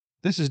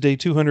This is day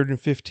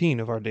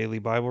 215 of our daily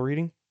Bible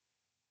reading.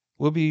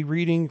 We'll be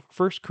reading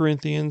 1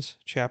 Corinthians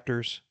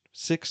chapters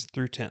 6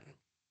 through 10.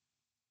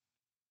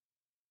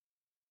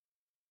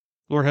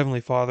 Lord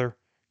Heavenly Father,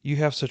 you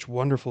have such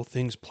wonderful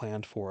things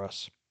planned for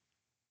us.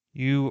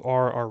 You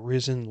are our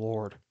risen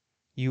Lord.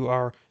 You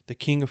are the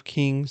King of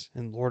kings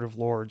and Lord of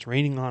lords,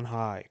 reigning on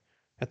high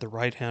at the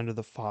right hand of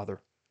the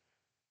Father,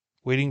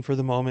 waiting for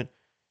the moment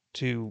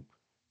to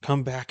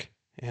come back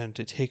and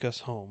to take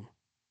us home.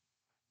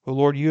 Oh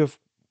Lord, you have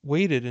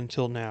waited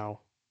until now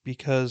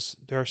because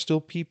there are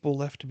still people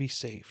left to be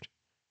saved.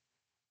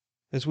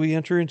 As we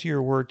enter into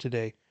your word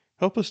today,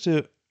 help us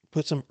to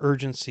put some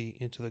urgency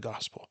into the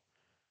gospel.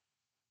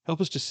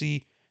 Help us to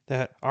see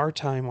that our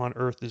time on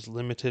earth is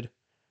limited,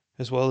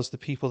 as well as the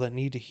people that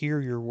need to hear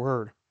your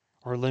word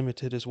are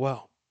limited as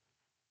well.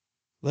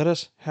 Let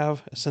us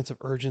have a sense of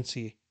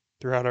urgency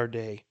throughout our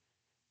day,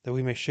 that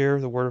we may share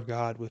the word of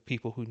God with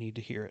people who need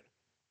to hear it.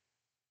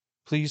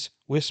 Please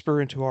whisper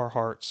into our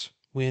hearts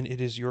when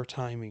it is your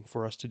timing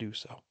for us to do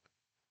so.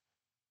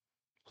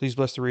 Please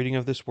bless the reading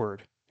of this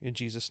word. In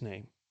Jesus'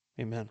 name,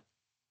 amen.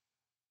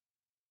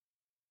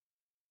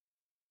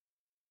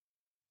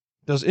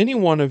 Does any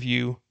one of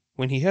you,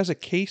 when he has a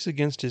case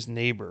against his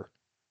neighbor,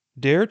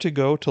 dare to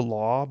go to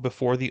law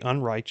before the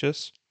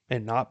unrighteous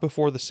and not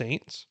before the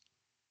saints?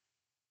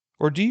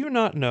 Or do you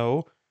not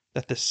know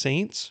that the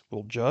saints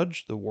will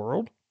judge the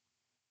world?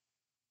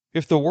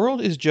 If the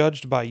world is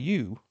judged by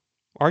you,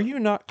 are you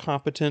not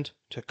competent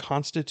to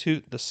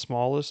constitute the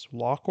smallest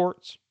law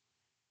courts?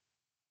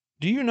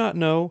 Do you not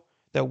know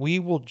that we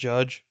will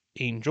judge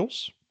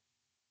angels?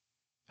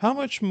 How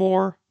much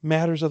more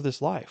matters of this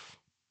life?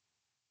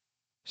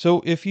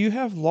 So if you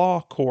have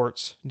law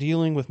courts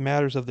dealing with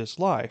matters of this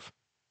life,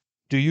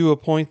 do you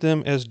appoint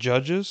them as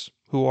judges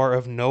who are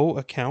of no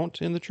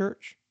account in the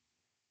church?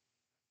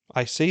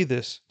 I say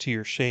this to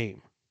your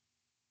shame.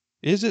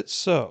 Is it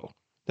so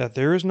that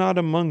there is not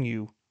among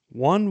you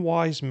one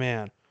wise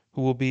man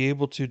who will be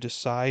able to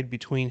decide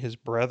between his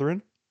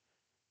brethren?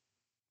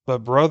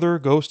 But brother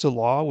goes to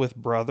law with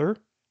brother,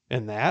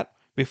 and that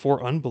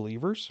before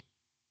unbelievers?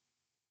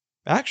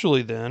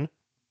 Actually, then,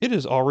 it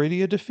is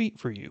already a defeat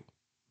for you,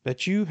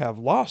 that you have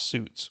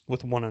lawsuits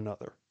with one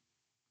another.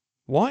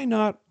 Why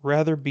not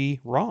rather be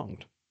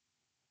wronged?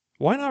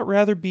 Why not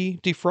rather be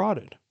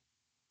defrauded?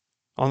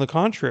 On the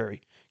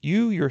contrary,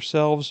 you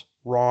yourselves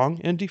wrong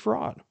and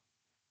defraud.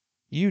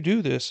 You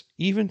do this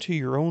even to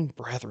your own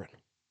brethren.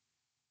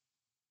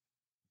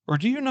 Or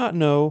do you not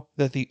know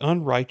that the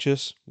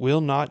unrighteous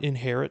will not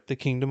inherit the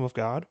kingdom of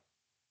God?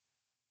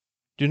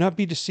 Do not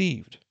be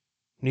deceived.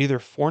 Neither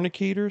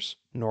fornicators,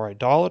 nor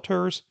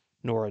idolaters,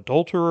 nor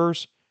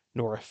adulterers,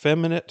 nor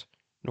effeminate,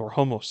 nor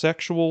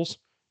homosexuals,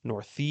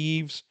 nor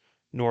thieves,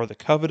 nor the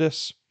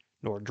covetous,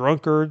 nor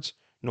drunkards,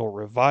 nor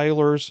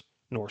revilers,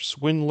 nor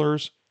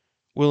swindlers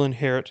will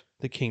inherit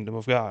the kingdom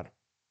of God.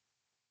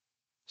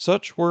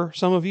 Such were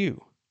some of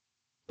you,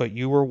 but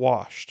you were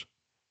washed,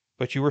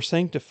 but you were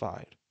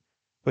sanctified,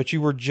 but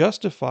you were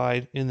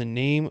justified in the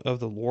name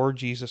of the Lord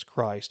Jesus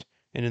Christ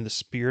and in the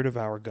Spirit of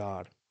our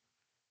God.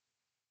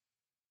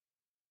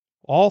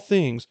 All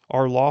things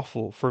are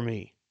lawful for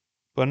me,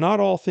 but not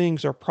all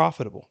things are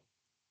profitable.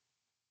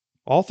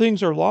 All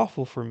things are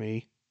lawful for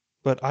me,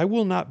 but I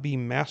will not be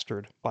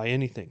mastered by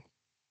anything.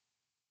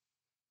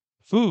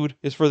 Food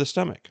is for the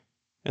stomach,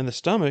 and the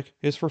stomach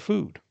is for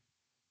food,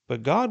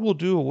 but God will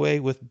do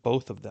away with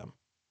both of them.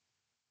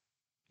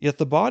 Yet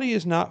the body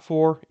is not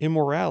for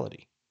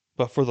immorality,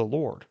 but for the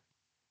Lord,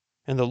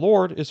 and the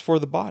Lord is for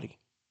the body.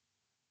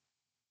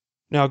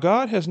 Now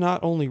God has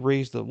not only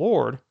raised the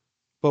Lord,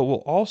 but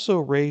will also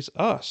raise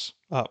us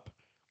up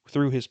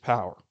through his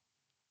power.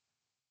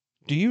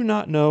 Do you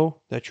not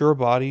know that your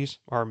bodies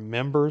are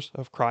members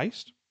of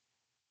Christ?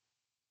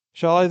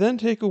 Shall I then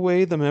take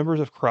away the members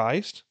of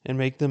Christ and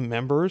make them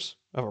members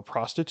of a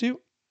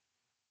prostitute?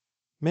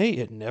 May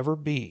it never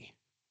be.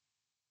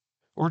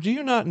 Or do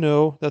you not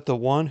know that the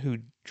one who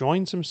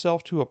joins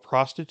himself to a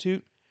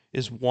prostitute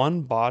is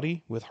one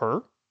body with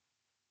her?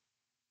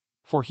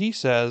 For he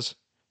says,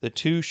 the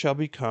two shall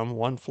become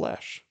one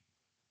flesh.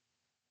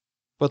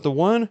 But the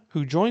one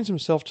who joins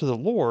himself to the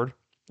Lord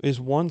is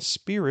one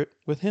spirit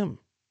with him.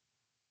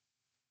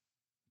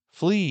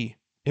 Flee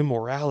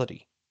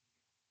immorality.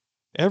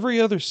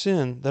 Every other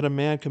sin that a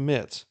man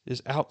commits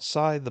is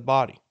outside the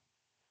body,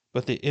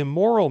 but the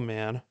immoral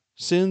man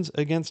sins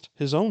against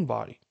his own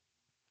body.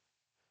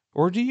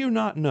 Or do you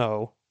not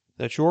know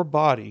that your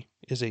body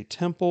is a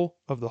temple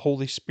of the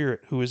Holy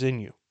Spirit who is in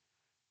you,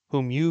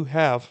 whom you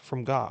have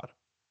from God,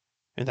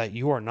 and that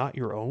you are not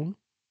your own?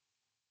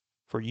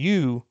 For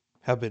you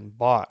have been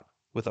bought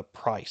with a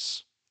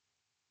price.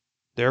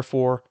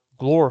 Therefore,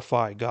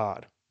 glorify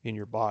God in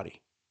your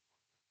body.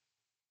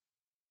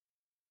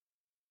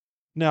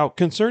 Now,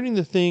 concerning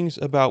the things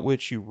about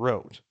which you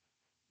wrote,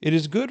 it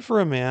is good for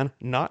a man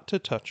not to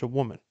touch a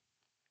woman.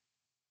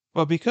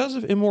 But because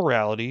of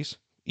immoralities,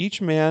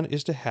 each man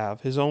is to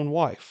have his own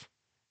wife,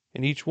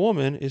 and each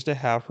woman is to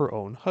have her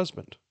own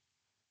husband.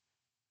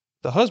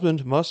 The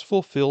husband must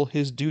fulfill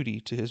his duty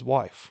to his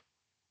wife,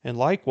 and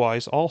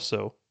likewise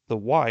also the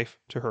wife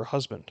to her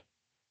husband.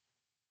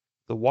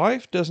 The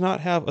wife does not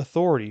have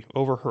authority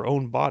over her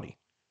own body,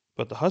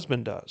 but the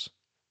husband does.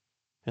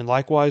 And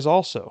likewise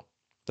also,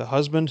 the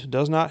husband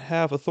does not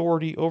have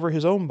authority over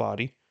his own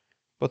body,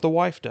 but the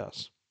wife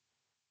does.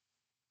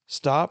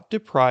 Stop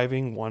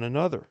depriving one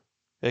another,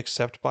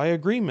 except by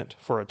agreement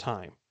for a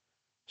time,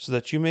 so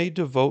that you may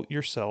devote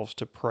yourselves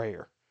to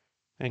prayer,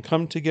 and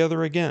come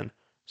together again,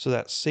 so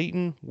that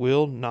Satan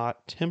will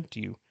not tempt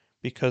you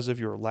because of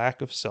your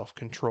lack of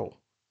self-control.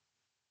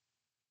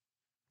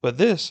 But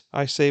this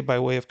I say by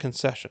way of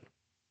concession,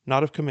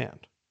 not of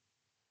command.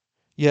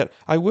 Yet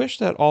I wish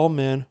that all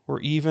men were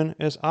even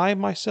as I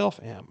myself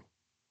am.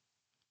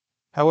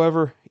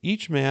 However,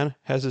 each man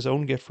has his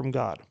own gift from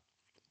God,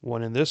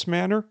 one in this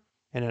manner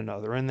and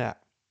another in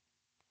that.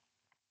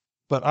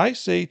 But I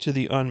say to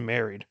the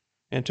unmarried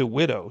and to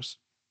widows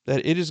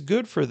that it is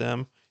good for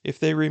them if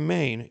they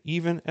remain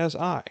even as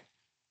I.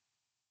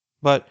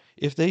 But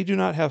if they do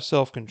not have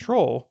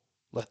self-control,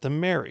 let them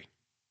marry,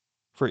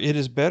 for it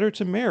is better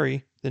to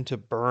marry than to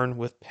burn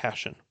with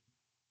passion.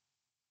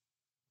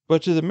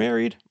 But to the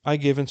married I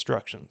give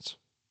instructions,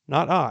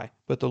 not I,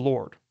 but the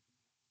Lord,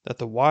 that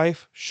the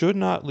wife should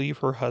not leave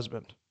her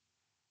husband.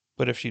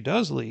 But if she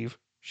does leave,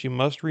 she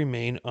must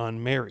remain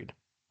unmarried,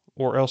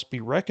 or else be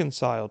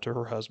reconciled to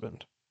her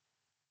husband,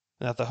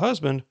 and that the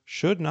husband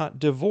should not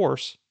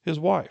divorce his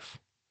wife.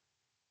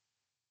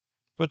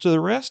 But to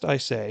the rest I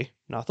say,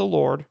 not the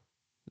Lord,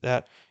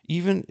 that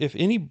even if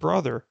any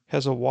brother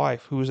has a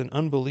wife who is an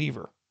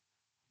unbeliever,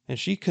 and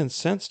she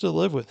consents to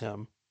live with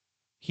him,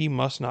 he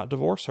must not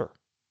divorce her.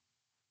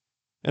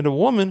 And a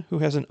woman who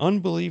has an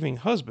unbelieving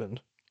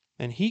husband,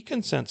 and he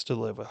consents to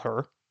live with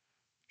her,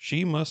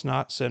 she must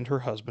not send her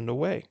husband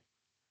away.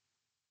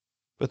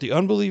 But the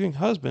unbelieving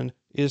husband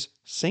is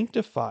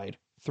sanctified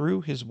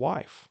through his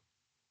wife,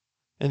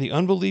 and the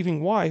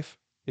unbelieving wife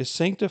is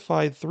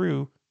sanctified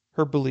through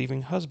her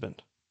believing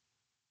husband.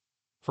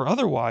 For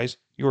otherwise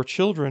your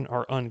children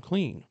are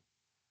unclean,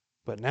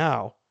 but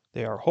now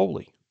they are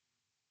holy.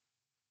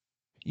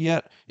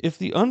 Yet if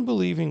the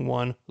unbelieving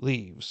one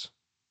leaves,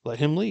 let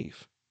him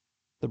leave.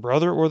 The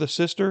brother or the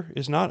sister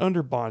is not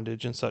under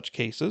bondage in such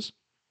cases,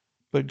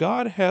 but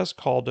God has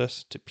called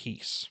us to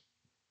peace.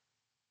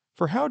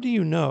 For how do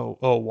you know,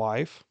 O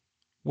wife,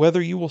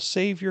 whether you will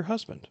save your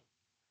husband?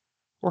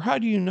 Or how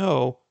do you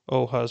know,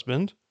 O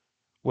husband,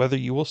 whether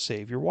you will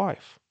save your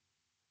wife?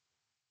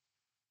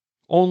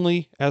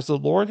 Only as the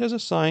Lord has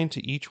assigned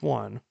to each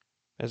one,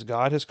 as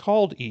God has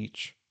called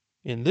each,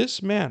 in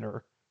this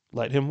manner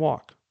let him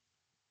walk.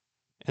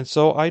 And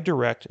so I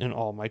direct in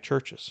all my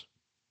churches.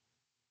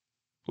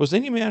 Was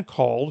any man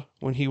called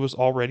when he was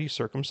already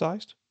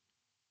circumcised?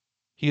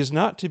 He is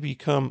not to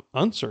become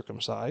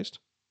uncircumcised.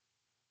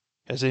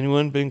 Has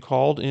anyone been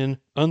called in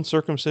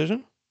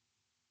uncircumcision?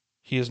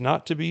 He is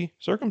not to be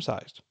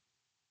circumcised.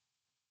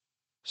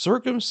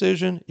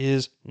 Circumcision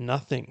is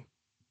nothing,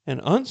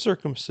 and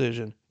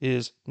uncircumcision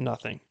is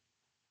nothing.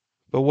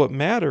 But what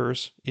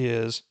matters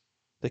is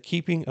the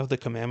keeping of the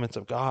commandments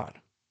of God.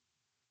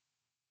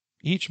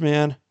 Each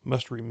man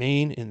must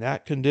remain in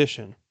that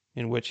condition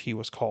in which he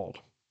was called.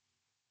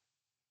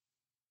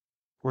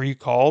 Were you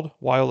called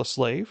while a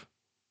slave?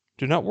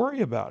 Do not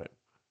worry about it.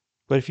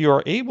 But if you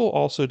are able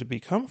also to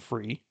become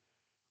free,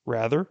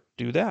 rather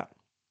do that.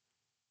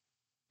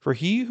 For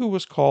he who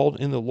was called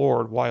in the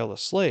Lord while a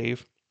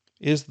slave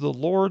is the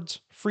Lord's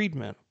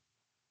freedman.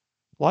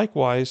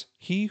 Likewise,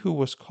 he who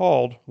was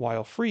called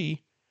while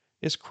free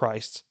is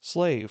Christ's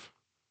slave.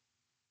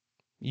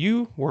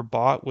 You were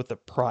bought with a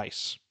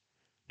price.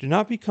 Do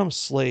not become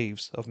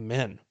slaves of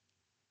men.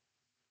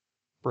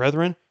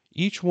 Brethren,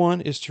 each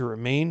one is to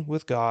remain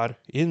with God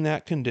in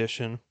that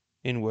condition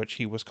in which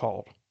he was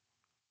called.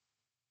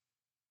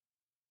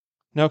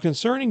 Now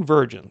concerning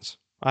virgins,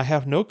 I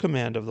have no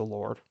command of the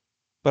Lord,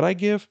 but I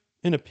give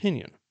an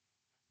opinion,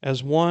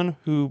 as one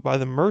who by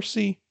the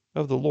mercy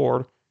of the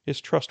Lord is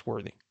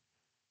trustworthy.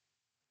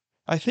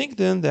 I think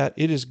then that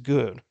it is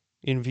good,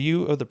 in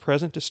view of the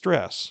present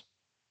distress,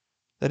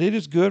 that it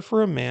is good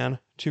for a man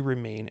to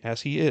remain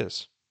as he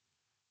is.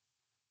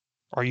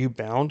 Are you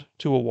bound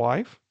to a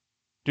wife?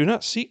 Do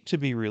not seek to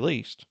be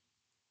released.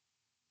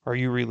 Are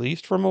you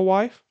released from a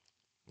wife?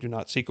 Do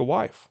not seek a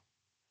wife.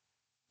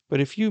 But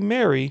if you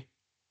marry,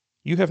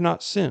 you have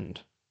not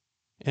sinned,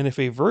 and if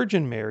a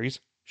virgin marries,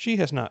 she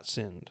has not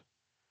sinned.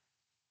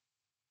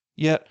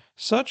 Yet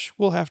such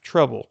will have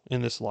trouble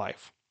in this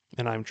life,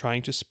 and I am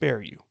trying to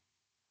spare you.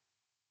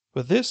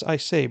 But this I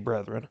say,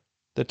 brethren,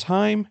 the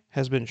time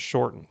has been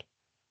shortened,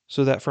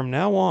 so that from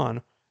now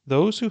on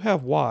those who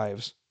have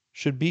wives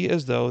should be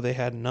as though they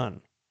had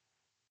none,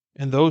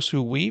 and those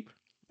who weep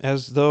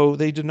as though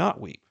they did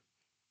not weep,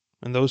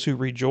 and those who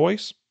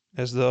rejoice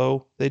as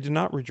though they did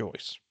not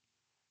rejoice,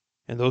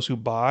 and those who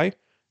buy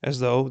as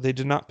though they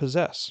did not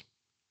possess,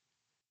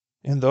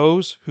 and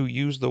those who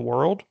use the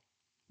world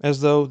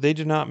as though they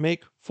did not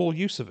make full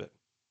use of it.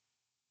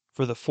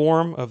 For the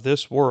form of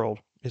this world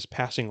is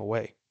passing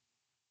away.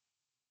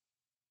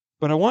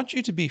 But I want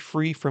you to be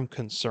free from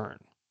concern.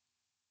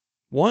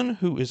 One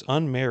who is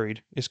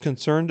unmarried is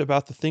concerned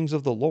about the things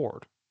of the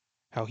Lord,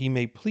 how he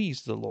may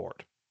please the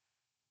Lord.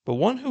 But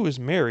one who is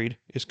married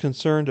is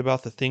concerned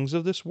about the things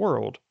of this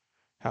world,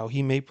 how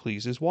he may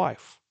please his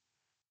wife.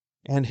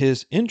 And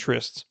his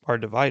interests are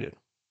divided.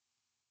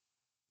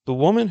 The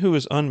woman who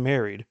is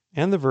unmarried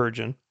and the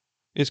virgin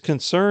is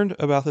concerned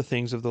about the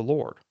things of the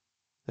Lord,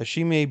 that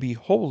she may be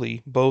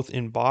holy both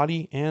in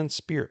body and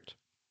spirit.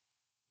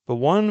 But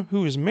one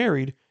who is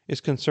married is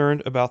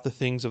concerned about the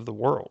things of the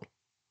world,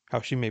 how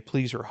she may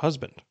please her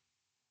husband.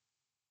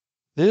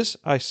 This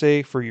I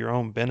say for your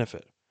own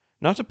benefit,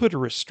 not to put a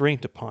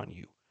restraint upon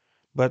you,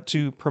 but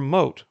to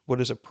promote what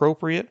is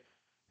appropriate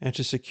and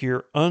to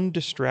secure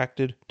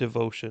undistracted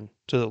devotion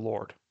to the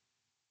Lord.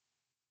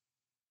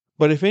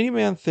 But if any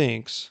man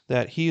thinks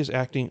that he is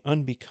acting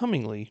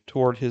unbecomingly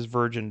toward his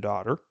virgin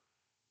daughter,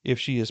 if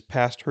she is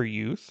past her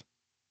youth,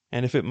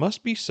 and if it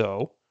must be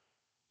so,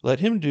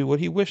 let him do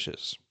what he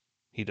wishes.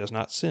 He does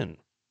not sin.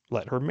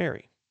 Let her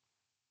marry.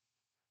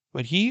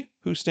 But he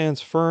who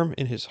stands firm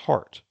in his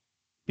heart,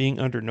 being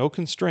under no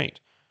constraint,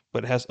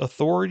 but has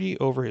authority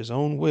over his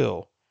own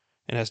will,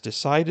 and has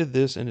decided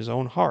this in his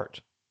own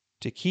heart,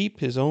 to keep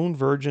his own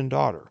virgin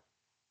daughter,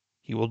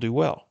 he will do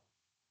well.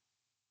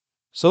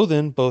 So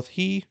then, both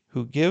he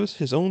who gives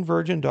his own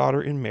virgin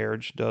daughter in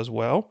marriage does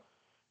well,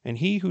 and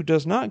he who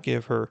does not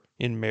give her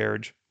in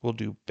marriage will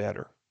do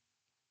better.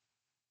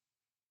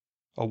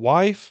 A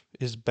wife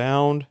is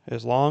bound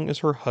as long as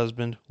her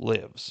husband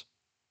lives,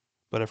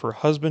 but if her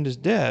husband is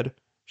dead,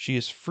 she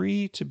is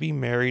free to be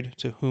married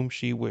to whom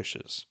she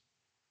wishes,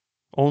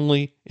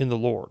 only in the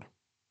Lord.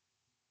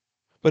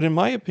 But in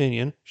my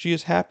opinion, she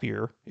is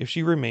happier if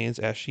she remains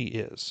as she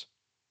is,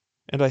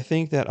 and I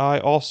think that I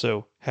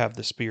also have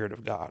the Spirit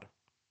of God.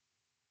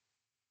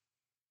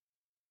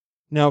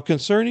 Now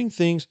concerning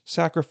things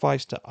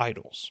sacrificed to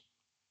idols,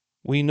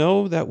 we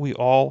know that we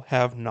all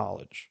have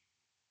knowledge.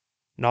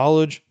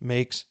 Knowledge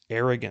makes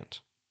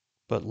arrogant,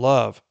 but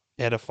love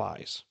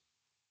edifies.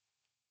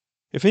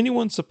 If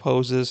anyone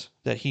supposes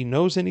that he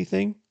knows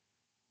anything,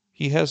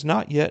 he has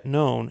not yet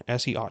known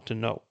as he ought to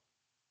know.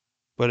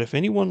 But if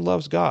anyone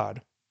loves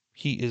God,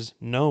 he is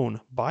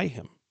known by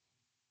him.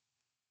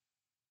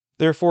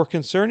 Therefore,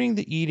 concerning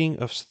the eating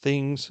of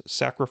things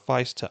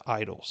sacrificed to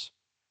idols,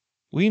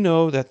 we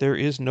know that there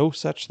is no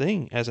such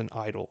thing as an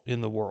idol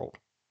in the world,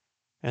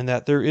 and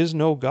that there is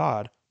no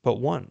God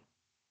but one.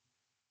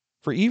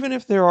 For even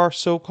if there are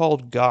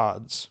so-called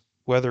gods,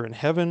 whether in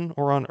heaven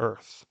or on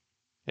earth,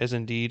 as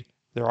indeed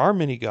there are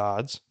many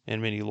gods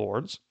and many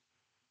lords,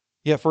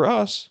 yet for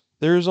us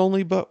there is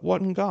only but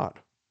one God,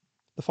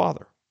 the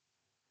Father,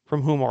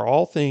 from whom are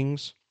all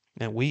things,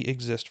 and we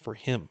exist for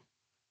him,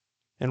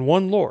 and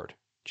one Lord,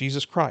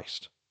 Jesus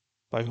Christ,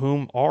 by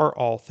whom are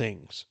all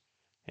things,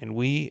 and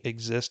we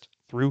exist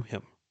through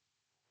him.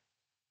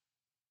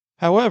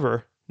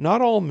 However,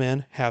 not all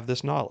men have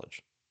this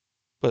knowledge,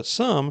 but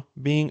some,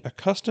 being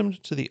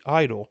accustomed to the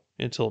idol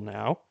until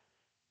now,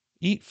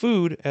 eat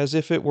food as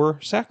if it were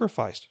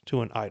sacrificed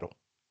to an idol,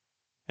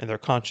 and their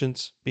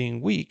conscience, being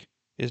weak,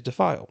 is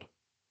defiled.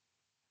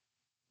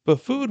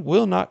 But food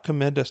will not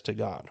commend us to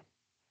God.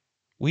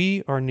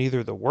 We are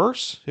neither the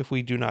worse if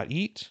we do not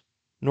eat,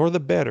 nor the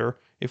better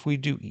if we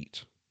do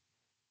eat.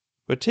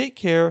 But take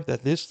care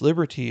that this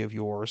liberty of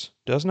yours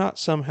does not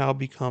somehow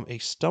become a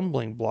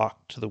stumbling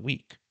block to the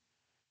weak.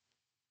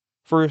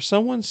 For if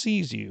someone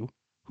sees you,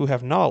 who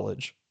have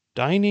knowledge,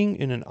 dining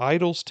in an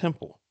idol's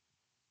temple,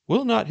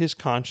 will not his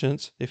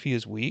conscience, if he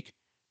is weak,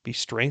 be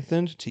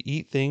strengthened to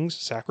eat things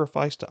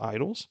sacrificed to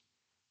idols?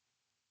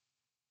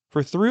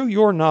 For through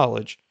your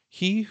knowledge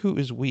he who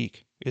is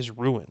weak is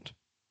ruined,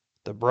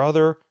 the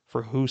brother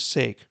for whose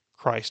sake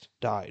Christ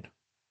died.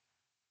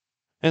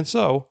 And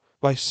so,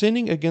 by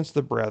sinning against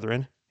the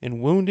brethren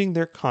and wounding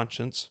their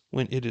conscience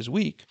when it is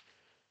weak,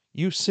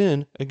 you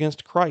sin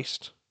against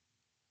Christ.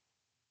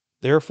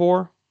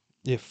 Therefore,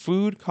 if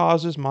food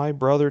causes my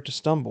brother to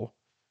stumble,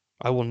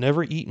 I will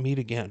never eat meat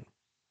again,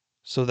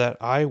 so that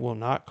I will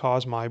not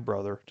cause my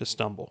brother to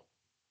stumble.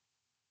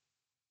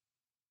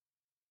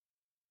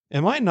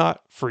 Am I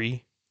not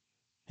free?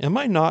 Am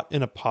I not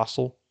an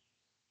apostle?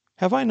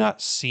 Have I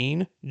not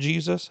seen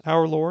Jesus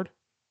our Lord?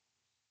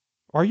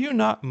 Are you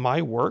not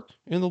my work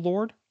in the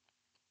Lord?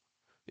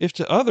 If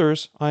to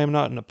others I am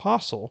not an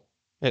apostle,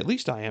 at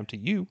least I am to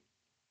you,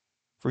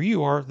 for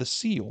you are the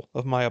seal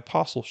of my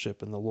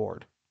apostleship in the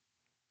Lord.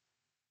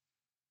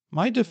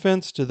 My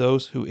defense to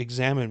those who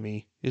examine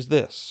me is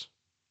this: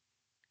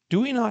 do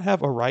we not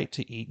have a right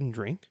to eat and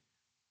drink?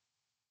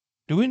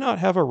 Do we not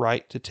have a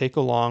right to take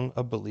along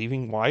a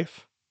believing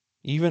wife,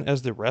 even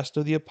as the rest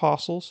of the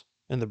apostles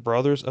and the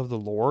brothers of the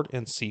Lord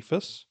and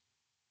Cephas?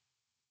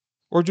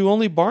 Or do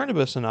only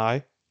Barnabas and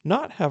I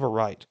not have a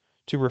right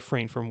to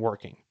refrain from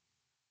working?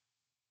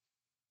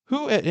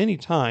 Who at any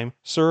time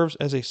serves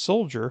as a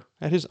soldier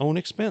at his own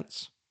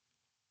expense?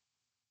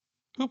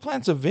 Who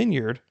plants a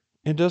vineyard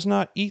and does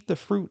not eat the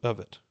fruit of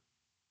it?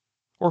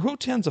 Or who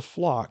tends a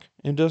flock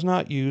and does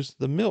not use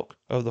the milk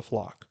of the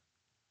flock?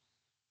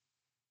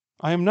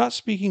 I am not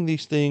speaking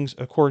these things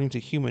according to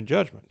human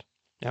judgment,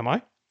 am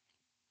I?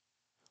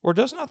 Or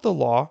does not the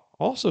law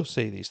also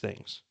say these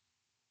things?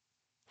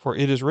 For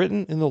it is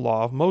written in the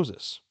law of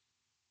Moses,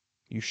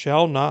 "You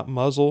shall not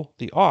muzzle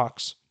the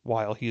ox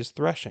while he is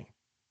threshing."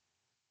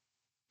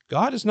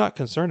 God is not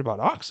concerned about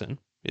oxen,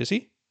 is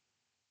he?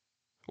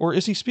 Or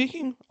is he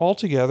speaking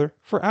altogether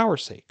for our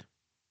sake?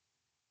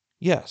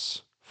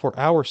 Yes, for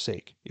our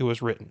sake it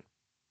was written,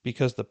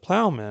 because the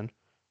plowman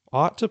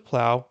ought to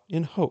plow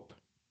in hope,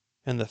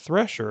 and the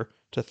thresher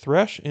to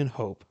thresh in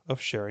hope of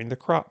sharing the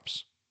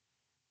crops.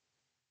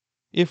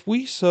 If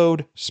we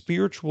sowed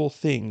spiritual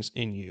things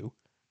in you,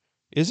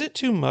 is it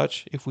too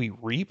much if we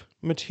reap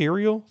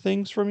material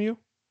things from you?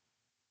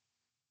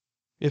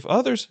 If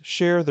others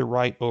share the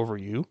right over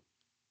you,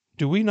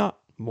 do we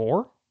not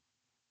more?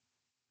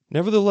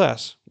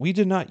 Nevertheless, we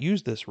did not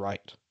use this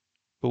right,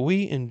 but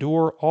we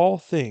endure all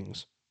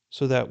things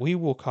so that we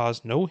will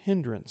cause no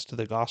hindrance to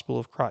the gospel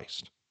of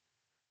Christ.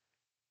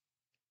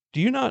 Do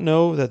you not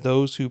know that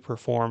those who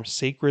perform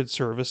sacred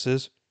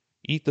services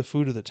eat the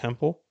food of the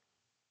temple,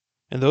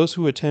 and those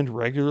who attend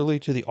regularly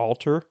to the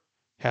altar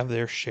have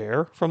their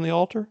share from the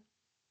altar?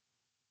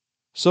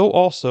 So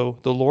also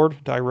the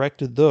Lord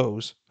directed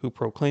those who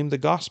proclaim the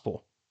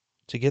gospel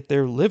to get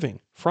their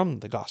living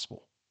from the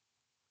gospel.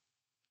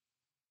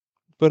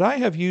 But I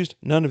have used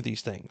none of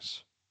these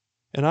things,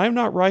 and I am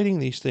not writing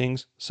these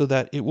things so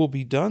that it will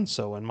be done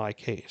so in my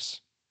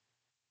case.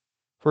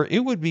 For it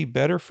would be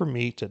better for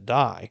me to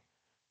die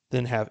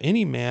than have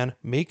any man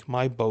make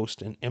my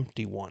boast an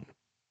empty one.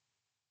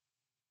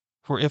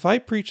 For if I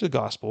preach the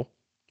gospel,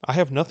 I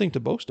have nothing to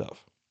boast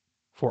of,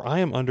 for I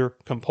am under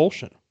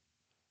compulsion.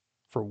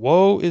 For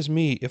woe is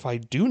me if I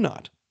do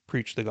not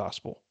preach the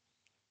gospel.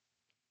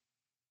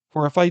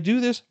 For if I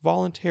do this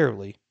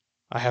voluntarily,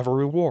 I have a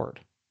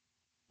reward.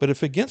 But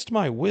if against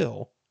my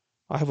will,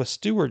 I have a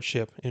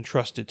stewardship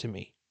entrusted to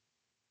me.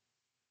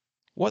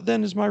 What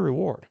then is my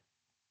reward?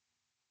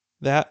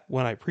 That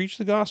when I preach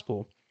the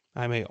gospel,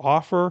 I may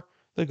offer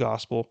the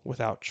gospel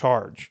without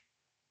charge,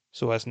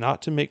 so as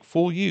not to make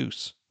full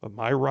use of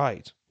my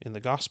right in the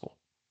gospel.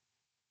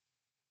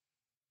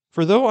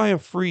 For though I am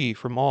free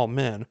from all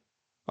men,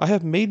 I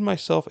have made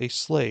myself a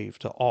slave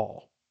to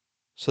all,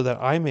 so that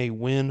I may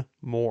win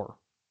more.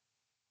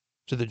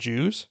 To the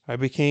Jews I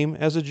became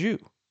as a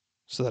Jew,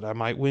 so that I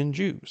might win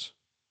Jews.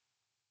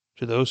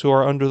 To those who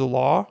are under the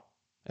law,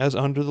 as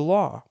under the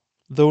law,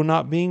 though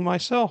not being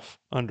myself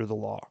under the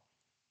law,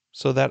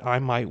 so that I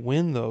might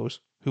win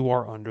those who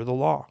are under the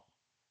law.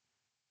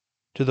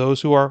 To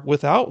those who are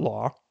without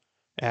law,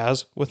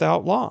 as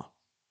without law,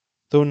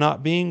 though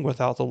not being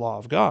without the law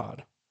of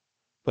God,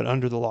 but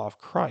under the law of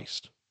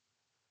Christ,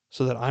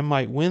 so that I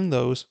might win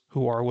those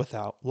who are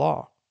without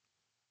law.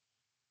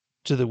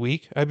 To the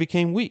weak I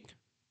became weak,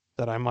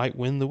 that I might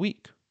win the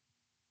weak.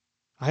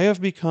 I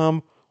have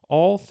become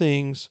all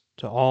things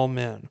to all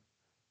men,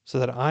 so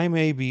that I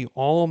may be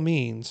all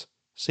means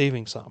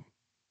saving some.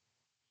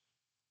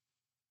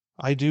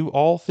 I do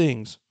all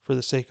things for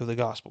the sake of the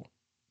gospel,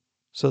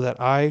 so that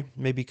I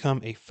may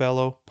become a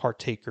fellow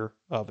partaker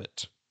of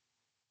it.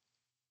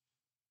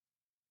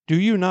 Do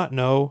you not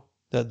know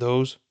that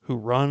those who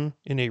run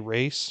in a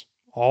race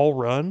all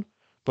run,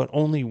 but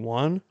only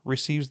one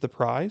receives the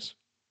prize?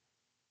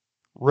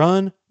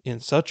 Run in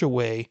such a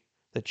way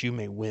that you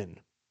may win.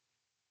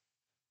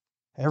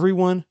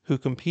 Everyone who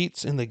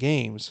competes in the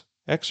games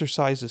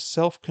exercises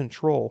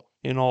self-control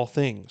in all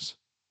things.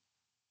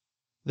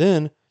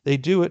 Then they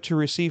do it to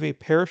receive a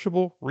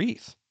perishable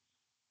wreath,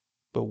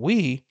 but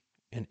we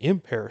an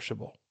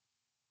imperishable.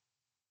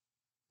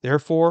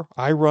 Therefore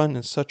I run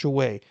in such a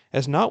way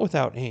as not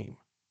without aim.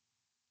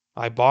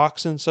 I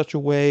box in such a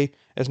way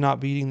as not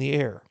beating the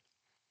air,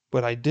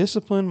 but I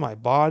discipline my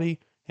body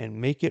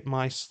and make it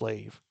my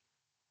slave,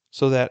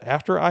 so that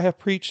after I have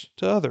preached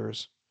to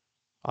others,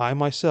 I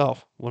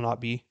myself will not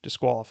be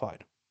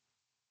disqualified.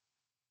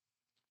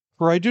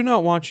 For I do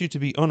not want you to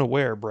be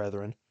unaware,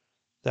 brethren,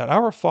 that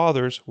our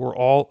fathers were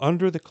all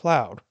under the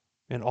cloud,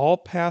 and all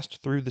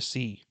passed through the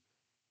sea,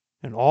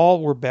 and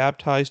all were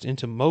baptized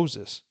into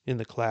Moses in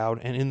the cloud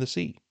and in the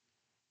sea,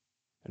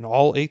 and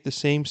all ate the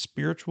same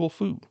spiritual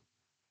food,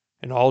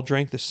 and all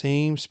drank the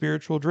same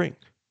spiritual drink,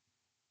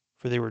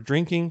 for they were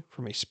drinking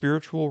from a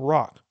spiritual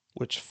rock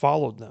which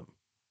followed them,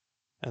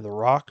 and the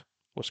rock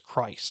was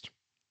Christ.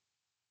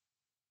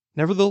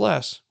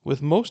 Nevertheless,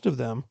 with most of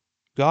them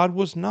God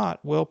was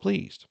not well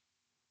pleased,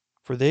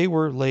 for they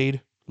were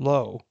laid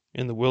low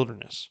in the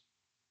wilderness.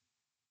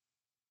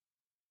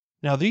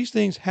 Now these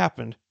things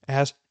happened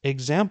as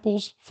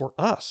examples for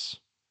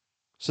us,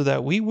 so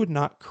that we would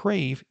not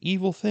crave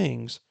evil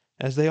things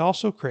as they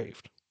also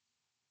craved.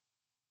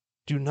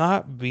 Do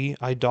not be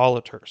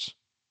idolaters,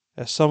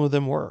 as some of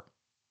them were,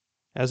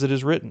 as it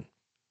is written,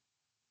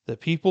 "The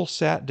people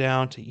sat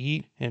down to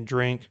eat and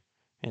drink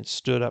and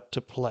stood up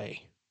to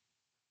play."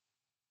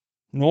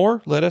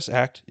 Nor let us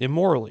act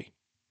immorally,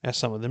 as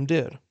some of them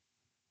did,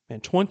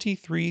 and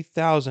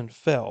 23,000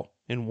 fell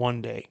in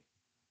one day.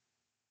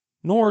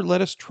 Nor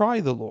let us try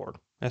the Lord,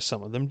 as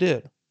some of them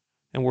did,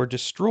 and were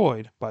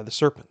destroyed by the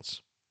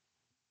serpents.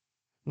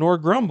 Nor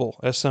grumble,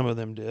 as some of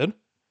them did,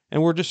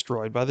 and were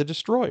destroyed by the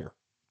destroyer.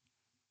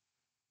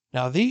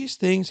 Now these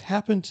things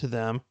happened to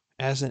them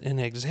as an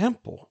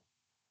example,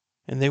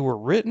 and they were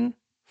written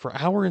for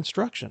our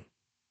instruction,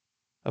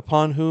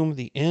 upon whom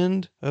the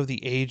end of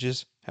the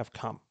ages have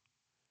come.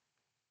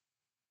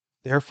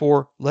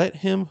 Therefore let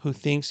him who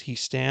thinks he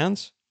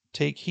stands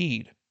take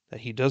heed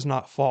that he does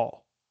not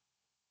fall.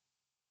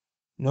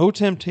 No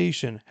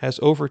temptation has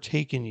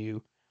overtaken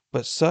you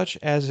but such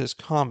as is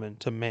common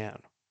to man.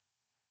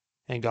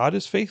 And God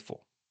is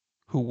faithful,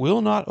 who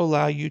will not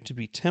allow you to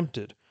be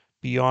tempted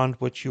beyond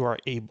what you are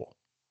able,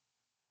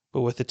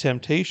 but with the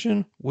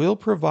temptation will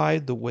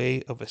provide the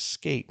way of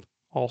escape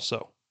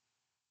also,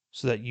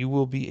 so that you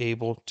will be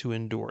able to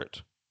endure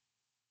it.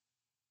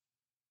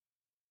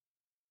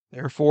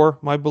 Therefore,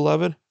 my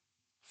beloved,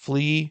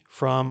 flee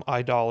from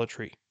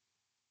idolatry.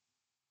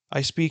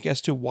 I speak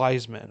as to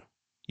wise men.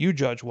 You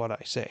judge what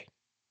I say.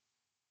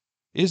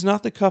 Is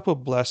not the cup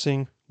of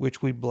blessing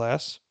which we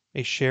bless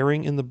a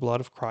sharing in the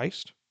blood of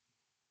Christ?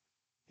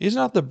 Is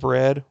not the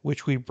bread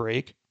which we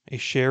break a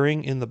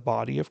sharing in the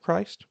body of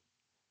Christ?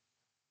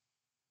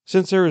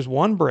 Since there is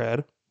one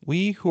bread,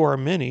 we who are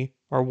many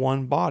are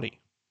one body,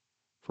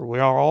 for we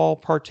are all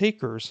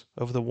partakers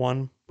of the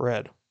one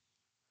bread.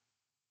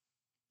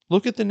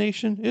 Look at the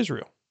nation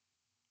Israel.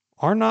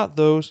 Are not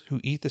those who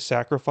eat the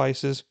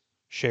sacrifices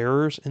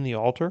sharers in the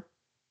altar?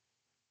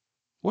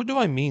 What do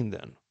I mean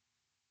then?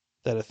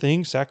 That a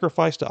thing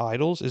sacrificed to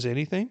idols is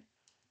anything?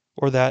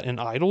 Or that an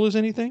idol is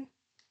anything?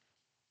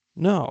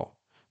 No,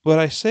 but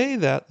I say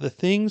that the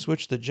things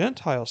which the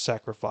Gentiles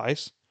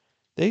sacrifice,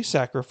 they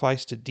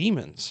sacrifice to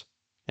demons,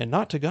 and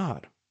not to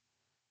God.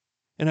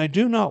 And I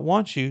do not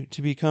want you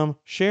to become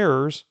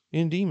sharers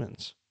in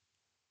demons.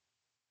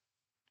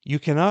 You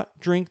cannot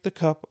drink the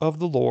cup of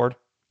the Lord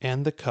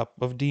and the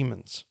cup of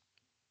demons.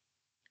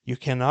 You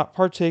cannot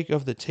partake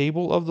of the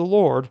table of the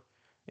Lord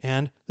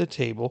and the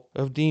table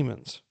of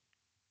demons.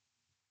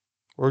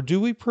 Or do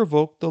we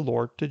provoke the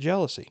Lord to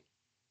jealousy?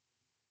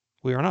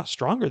 We are not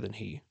stronger than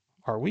he,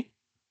 are we?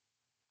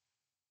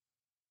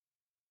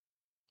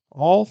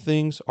 All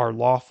things are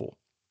lawful,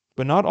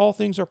 but not all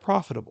things are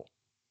profitable.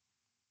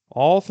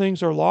 All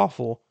things are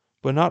lawful,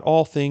 but not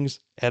all things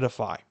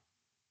edify.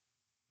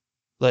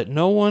 Let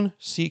no one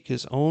seek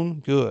his own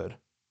good,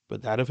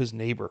 but that of his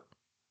neighbor.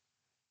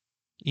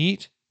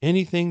 Eat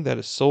anything that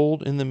is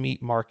sold in the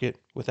meat market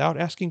without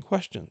asking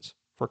questions,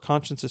 for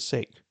conscience'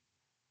 sake.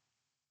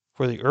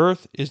 For the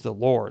earth is the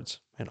Lord's,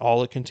 and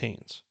all it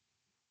contains.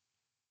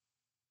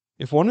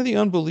 If one of the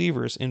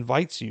unbelievers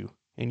invites you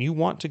and you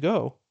want to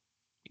go,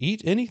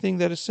 eat anything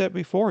that is set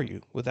before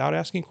you without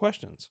asking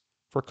questions,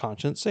 for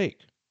conscience'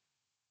 sake.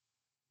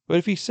 But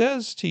if he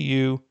says to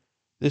you,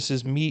 "This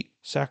is meat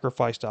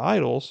sacrificed to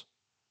idols,"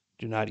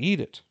 do not eat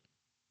it,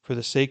 for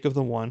the sake of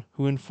the one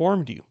who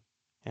informed you,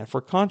 and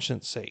for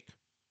conscience' sake.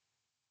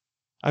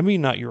 I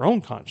mean not your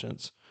own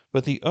conscience,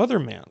 but the other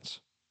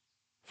man's.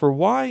 For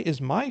why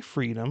is my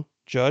freedom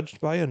judged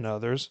by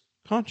another's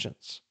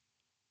conscience?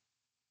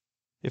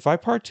 If I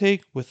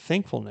partake with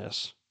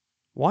thankfulness,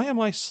 why am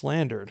I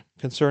slandered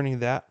concerning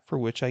that for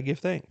which I give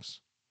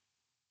thanks?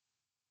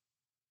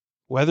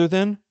 Whether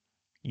then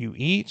you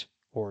eat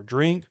or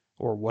drink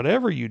or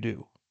whatever you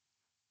do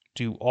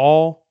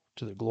all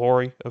to the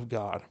glory of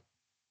God.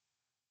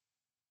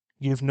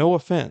 Give no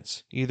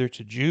offense either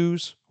to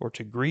Jews or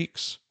to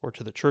Greeks or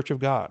to the church of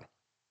God,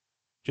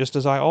 just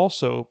as I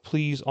also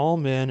please all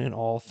men in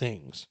all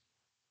things,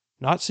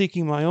 not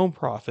seeking my own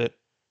profit,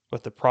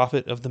 but the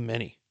profit of the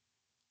many,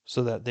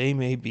 so that they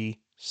may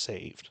be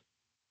saved.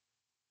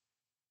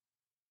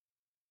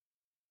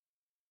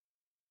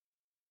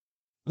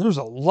 There's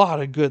a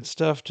lot of good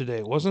stuff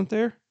today, wasn't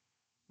there?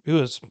 It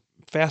was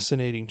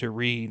fascinating to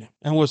read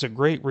and was a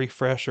great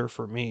refresher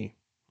for me.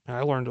 And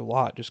I learned a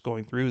lot just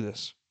going through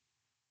this.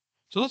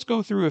 So let's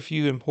go through a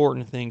few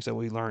important things that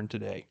we learned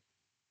today.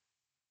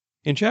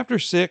 In chapter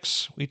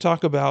 6, we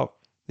talk about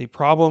the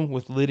problem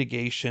with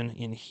litigation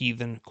in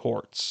heathen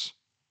courts.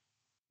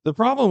 The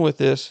problem with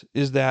this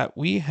is that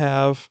we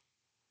have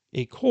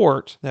a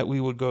court that we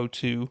would go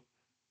to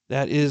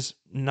that is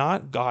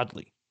not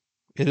godly.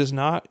 It is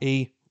not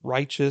a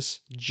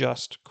righteous,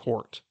 just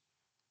court.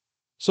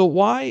 So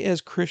why,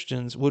 as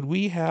Christians, would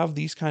we have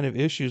these kind of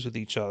issues with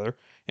each other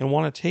and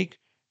want to take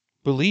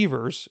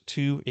believers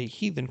to a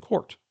heathen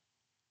court?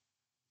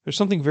 There's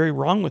something very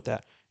wrong with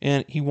that.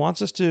 And he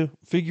wants us to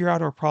figure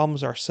out our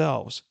problems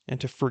ourselves and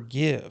to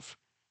forgive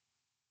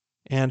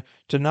and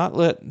to not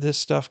let this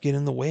stuff get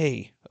in the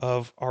way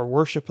of our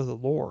worship of the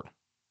Lord.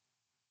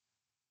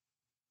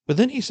 But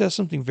then he says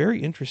something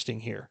very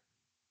interesting here.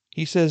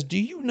 He says, "Do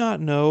you not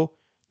know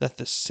that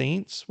the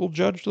saints will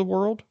judge the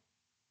world?"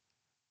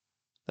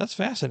 That's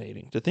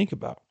fascinating to think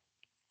about.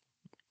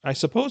 I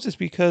suppose it's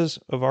because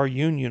of our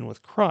union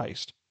with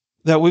Christ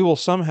that we will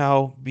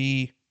somehow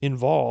be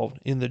involved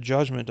in the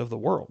judgment of the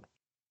world.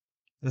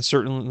 That's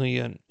certainly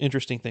an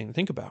interesting thing to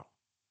think about.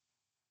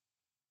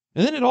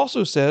 And then it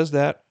also says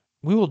that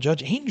we will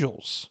judge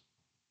angels.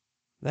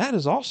 That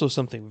is also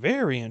something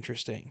very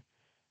interesting.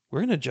 We're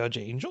going to judge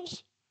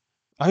angels?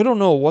 I don't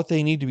know what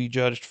they need to be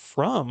judged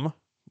from,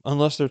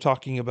 unless they're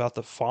talking about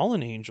the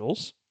fallen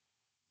angels.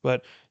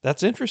 But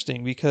that's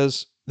interesting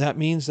because that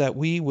means that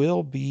we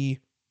will be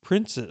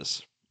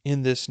princes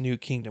in this new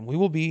kingdom. We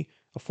will be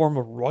a form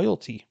of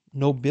royalty,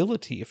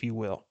 nobility, if you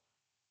will,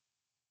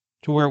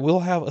 to where we'll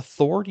have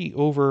authority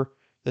over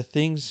the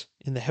things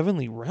in the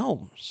heavenly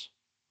realms.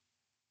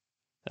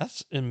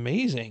 That's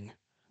amazing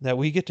that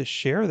we get to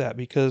share that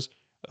because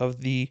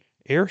of the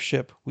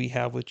heirship we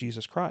have with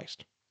Jesus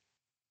Christ.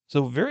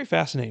 So, very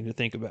fascinating to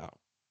think about.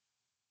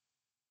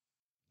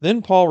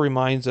 Then Paul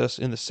reminds us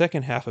in the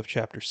second half of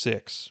chapter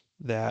 6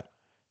 that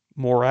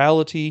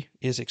morality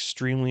is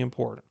extremely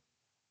important.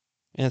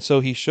 And so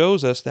he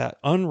shows us that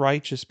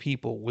unrighteous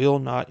people will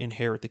not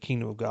inherit the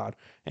kingdom of God.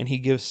 And he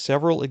gives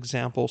several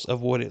examples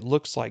of what it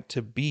looks like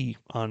to be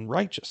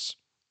unrighteous.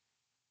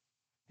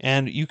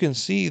 And you can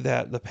see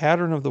that the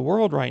pattern of the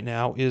world right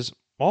now is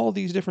all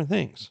these different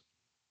things.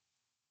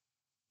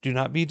 Do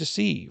not be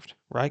deceived,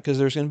 right? Because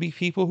there's going to be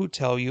people who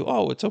tell you,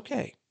 oh, it's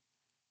okay.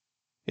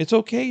 It's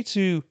okay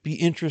to be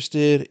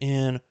interested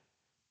in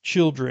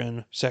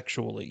children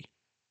sexually.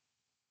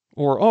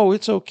 Or, oh,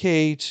 it's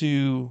okay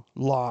to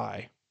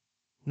lie.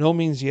 No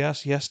means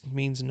yes, yes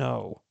means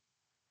no.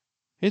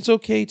 It's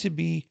okay to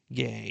be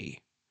gay.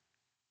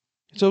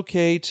 It's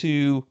okay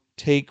to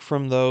take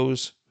from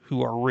those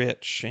who are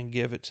rich and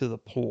give it to the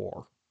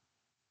poor.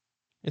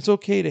 It's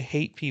okay to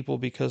hate people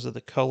because of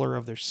the color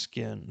of their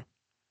skin.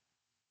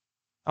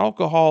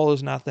 Alcohol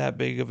is not that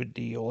big of a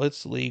deal.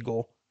 It's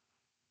legal.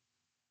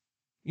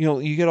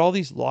 You get all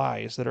these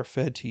lies that are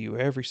fed to you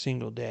every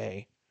single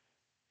day.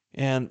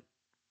 And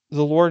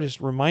the Lord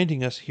is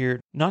reminding us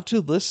here not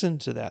to listen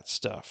to that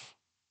stuff.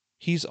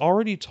 He's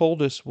already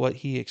told us what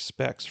he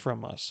expects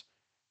from us.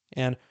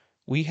 And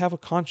we have a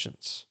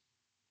conscience.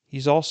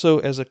 He's also,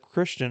 as a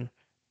Christian,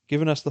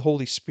 given us the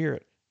Holy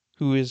Spirit,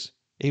 who is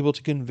able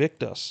to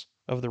convict us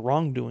of the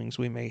wrongdoings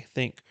we may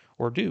think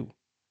or do.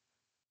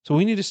 So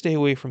we need to stay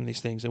away from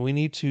these things, and we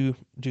need to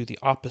do the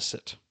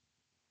opposite.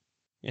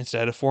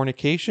 Instead of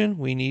fornication,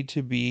 we need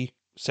to be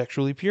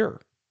sexually pure.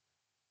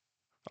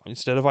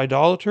 Instead of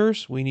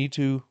idolaters, we need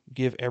to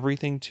give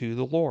everything to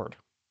the Lord.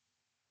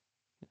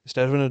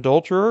 Instead of an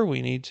adulterer,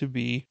 we need to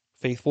be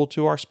faithful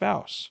to our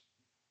spouse.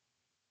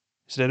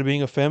 Instead of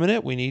being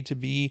effeminate, we need to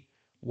be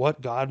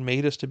what God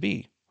made us to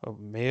be. A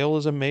male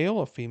is a male,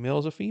 a female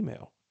is a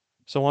female,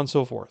 so on and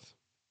so forth.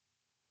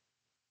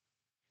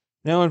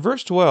 Now, in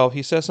verse 12,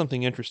 he says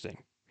something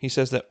interesting. He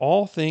says that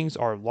all things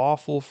are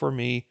lawful for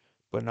me,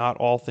 but not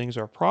all things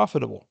are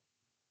profitable.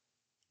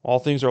 All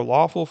things are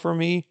lawful for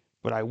me,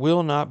 but I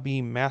will not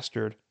be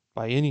mastered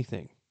by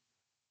anything.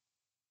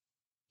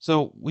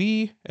 So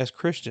we, as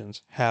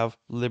Christians, have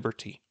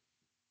liberty.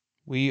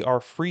 We are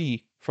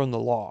free from the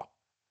law.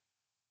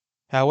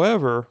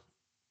 However,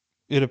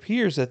 it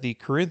appears that the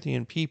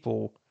Corinthian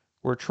people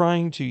were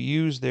trying to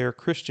use their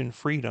Christian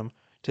freedom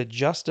to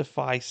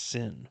justify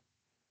sin.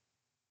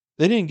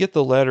 They didn't get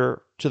the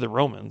letter to the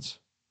Romans.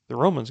 The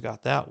Romans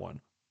got that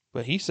one.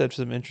 But he said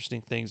some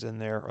interesting things in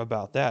there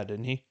about that,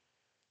 didn't he?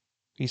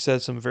 He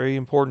said some very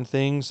important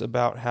things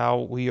about how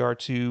we are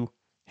to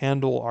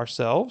handle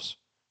ourselves,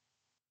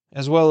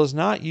 as well as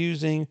not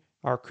using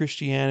our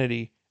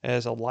Christianity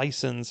as a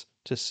license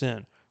to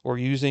sin, or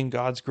using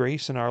God's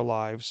grace in our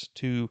lives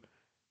to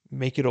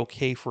make it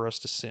okay for us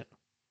to sin.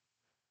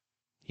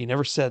 He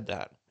never said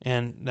that,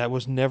 and that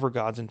was never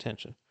God's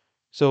intention.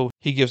 So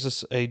he gives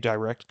us a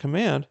direct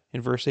command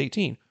in verse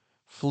 18.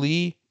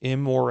 Flee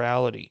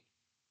immorality.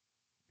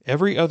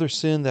 Every other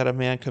sin that a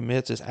man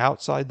commits is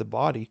outside the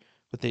body,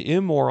 but the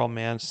immoral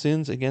man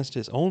sins against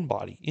his own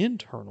body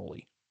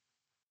internally.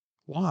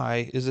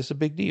 Why is this a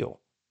big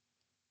deal?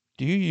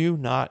 Do you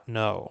not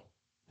know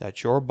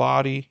that your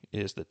body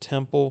is the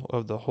temple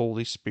of the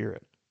Holy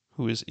Spirit,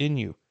 who is in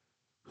you,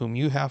 whom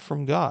you have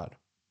from God,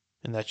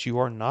 and that you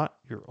are not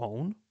your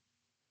own?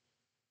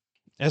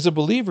 As a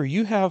believer,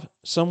 you have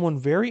someone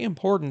very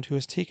important who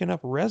has taken up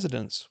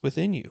residence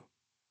within you,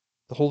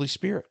 the Holy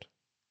Spirit,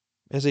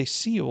 as a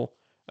seal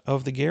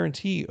of the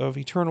guarantee of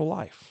eternal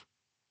life.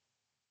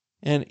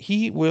 And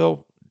he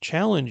will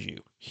challenge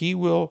you. He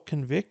will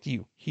convict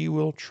you. He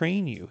will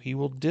train you. He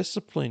will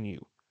discipline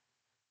you.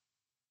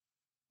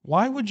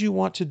 Why would you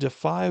want to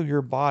defile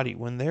your body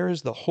when there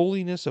is the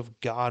holiness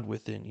of God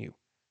within you?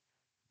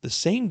 The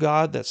same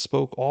God that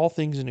spoke all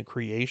things into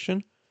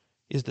creation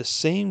is the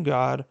same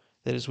God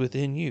that is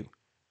within you.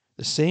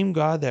 The same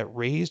God that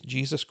raised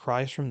Jesus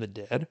Christ from the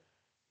dead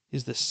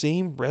is the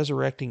same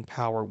resurrecting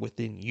power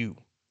within you.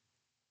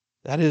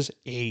 That is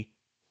a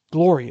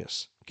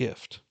glorious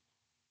gift.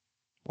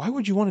 Why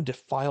would you want to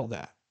defile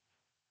that?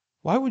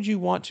 Why would you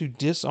want to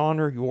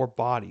dishonor your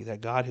body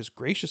that God has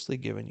graciously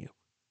given you?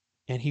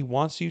 And he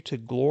wants you to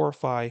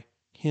glorify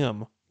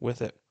him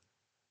with it.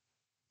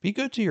 Be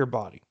good to your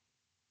body.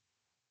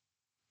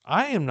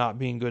 I am not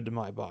being good to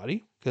my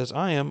body because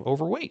I am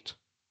overweight.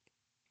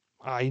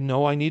 I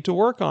know I need to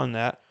work on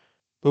that,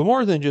 but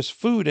more than just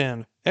food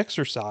and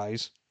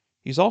exercise,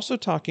 he's also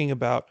talking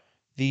about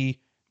the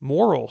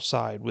moral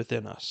side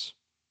within us,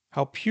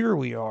 how pure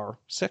we are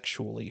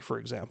sexually, for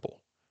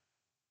example.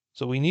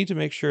 So we need to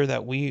make sure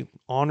that we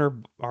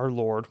honor our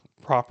Lord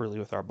properly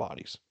with our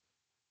bodies.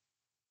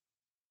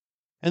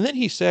 And then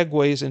he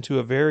segues into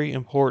a very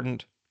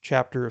important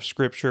chapter of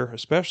scripture,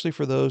 especially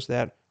for those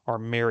that are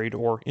married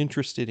or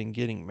interested in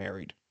getting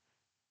married.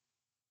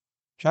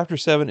 Chapter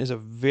 7 is a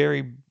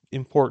very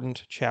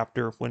important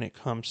chapter when it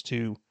comes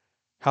to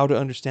how to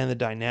understand the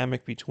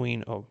dynamic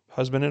between a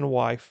husband and a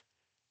wife.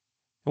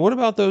 And what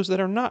about those that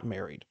are not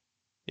married?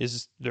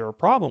 Is there a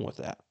problem with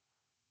that?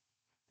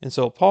 And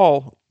so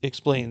Paul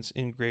explains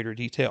in greater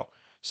detail.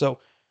 So,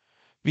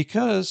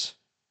 because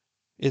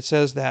it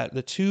says that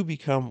the two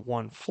become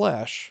one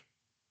flesh,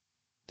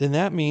 then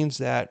that means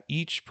that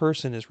each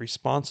person is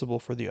responsible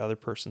for the other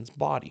person's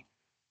body.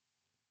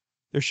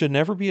 There should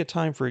never be a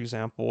time, for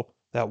example,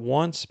 that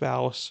one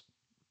spouse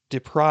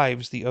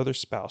deprives the other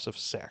spouse of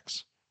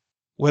sex,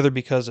 whether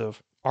because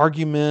of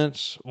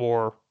arguments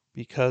or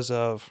because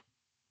of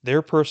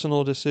their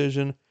personal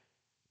decision.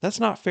 That's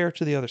not fair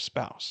to the other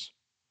spouse.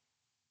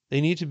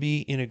 They need to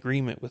be in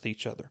agreement with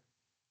each other.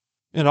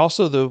 And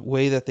also the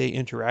way that they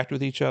interact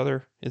with each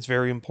other, it's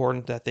very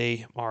important that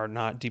they are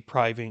not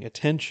depriving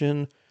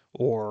attention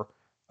or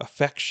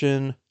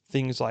affection,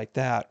 things like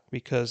that,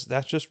 because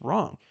that's just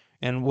wrong.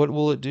 And what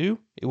will it do?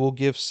 It will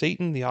give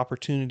Satan the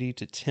opportunity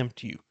to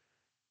tempt you.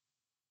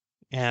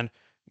 And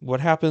what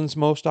happens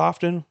most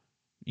often?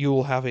 You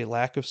will have a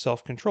lack of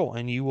self control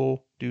and you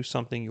will do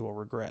something you will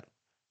regret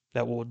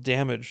that will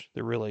damage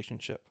the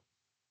relationship.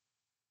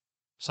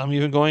 Some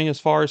even going as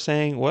far as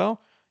saying,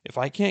 well, if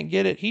I can't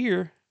get it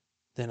here,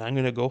 then I'm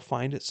going to go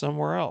find it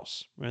somewhere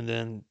else. And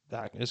then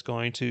that is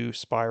going to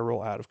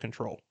spiral out of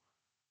control.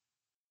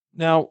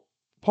 Now,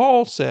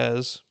 Paul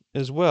says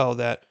as well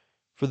that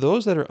for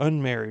those that are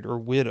unmarried or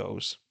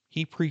widows,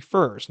 he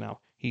prefers,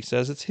 now, he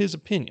says it's his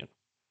opinion,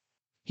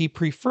 he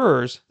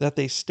prefers that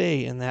they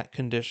stay in that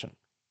condition.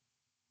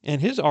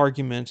 And his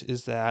argument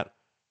is that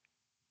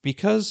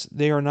because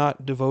they are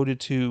not devoted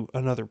to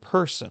another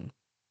person,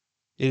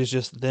 it is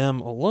just them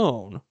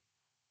alone.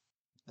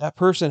 That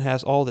person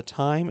has all the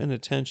time and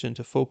attention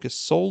to focus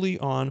solely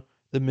on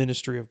the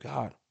ministry of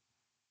God.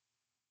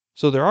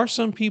 So there are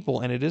some people,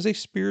 and it is a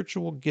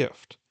spiritual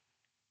gift,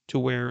 to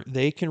where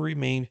they can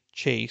remain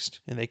chaste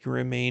and they can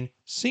remain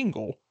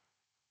single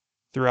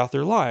throughout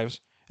their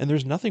lives, and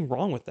there's nothing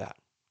wrong with that.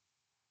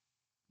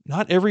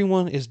 Not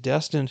everyone is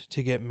destined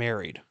to get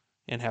married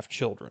and have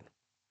children.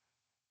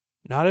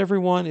 Not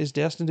everyone is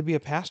destined to be a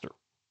pastor.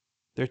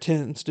 There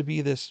tends to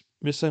be this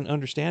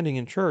misunderstanding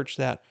in church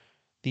that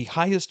the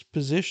highest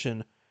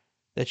position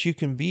that you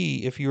can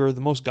be if you're the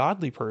most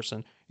godly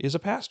person is a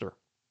pastor.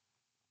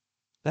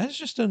 That is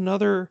just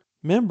another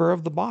member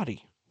of the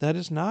body. That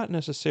is not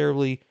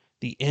necessarily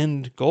the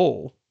end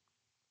goal.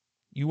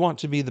 You want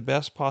to be the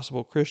best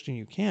possible Christian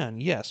you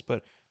can, yes,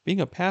 but being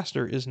a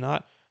pastor is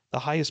not the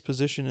highest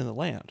position in the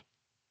land.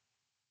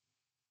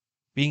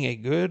 Being a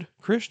good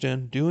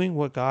Christian, doing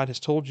what God has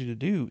told you to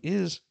do,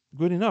 is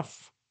good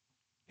enough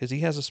because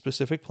He has a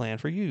specific plan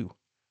for you.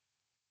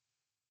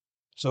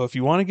 So if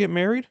you want to get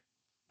married,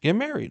 get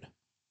married.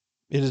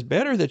 It is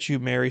better that you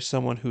marry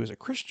someone who is a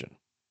Christian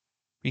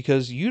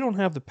because you don't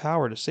have the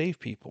power to save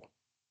people.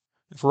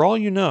 For all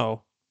you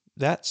know,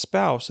 that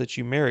spouse that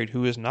you married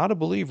who is not a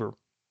believer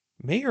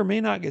may or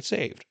may not get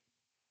saved.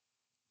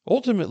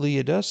 Ultimately,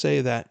 it does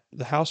say that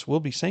the house will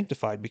be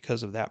sanctified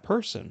because of that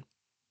person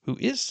who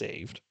is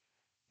saved,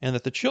 and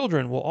that the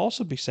children will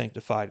also be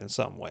sanctified in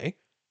some way.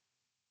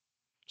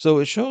 So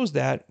it shows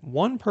that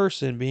one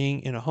person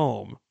being in a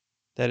home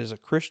that is a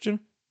Christian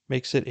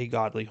makes it a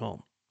godly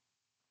home.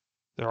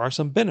 There are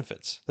some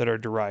benefits that are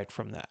derived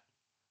from that.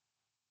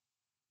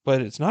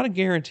 But it's not a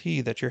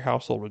guarantee that your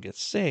household will get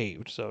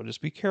saved, so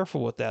just be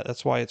careful with that.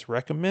 That's why it's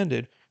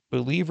recommended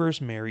believers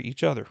marry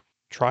each other.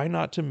 Try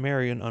not to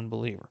marry an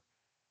unbeliever.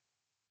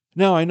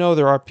 Now, I know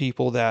there are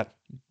people that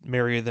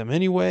marry them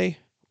anyway,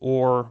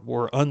 or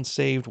were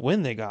unsaved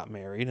when they got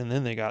married and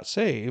then they got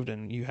saved,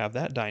 and you have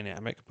that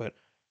dynamic, but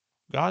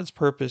God's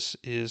purpose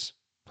is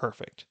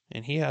perfect,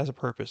 and He has a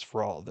purpose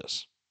for all of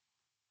this.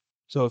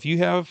 So if you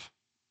have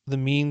the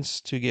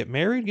means to get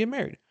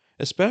married,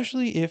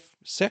 especially if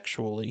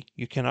sexually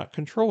you cannot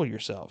control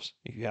yourselves.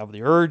 If you have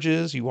the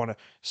urges, you want to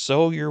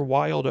sow your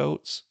wild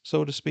oats,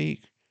 so to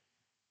speak,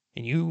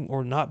 and you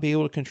or not be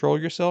able to control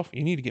yourself,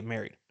 you need to get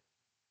married.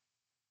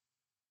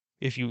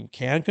 If you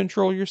can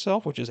control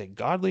yourself, which is a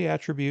godly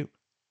attribute,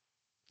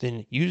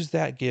 then use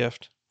that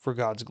gift for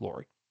God's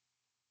glory.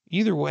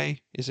 Either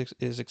way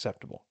is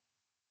acceptable.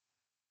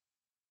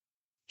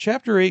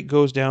 Chapter 8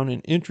 goes down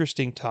an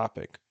interesting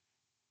topic.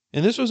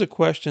 And this was a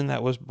question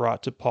that was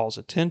brought to Paul's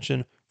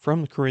attention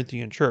from the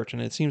Corinthian church,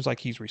 and it seems like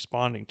he's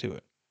responding to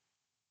it.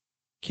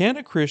 Can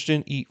a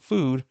Christian eat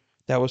food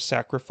that was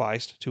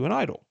sacrificed to an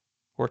idol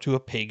or to a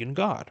pagan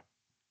god?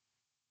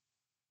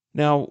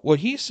 Now, what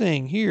he's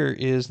saying here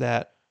is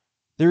that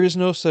there is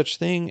no such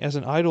thing as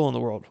an idol in the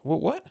world. Well,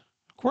 what?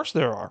 Of course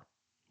there are.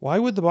 Why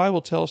would the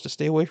Bible tell us to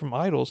stay away from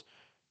idols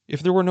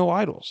if there were no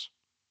idols?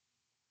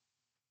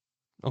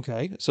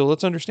 Okay, so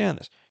let's understand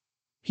this.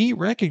 He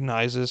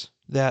recognizes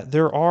that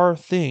there are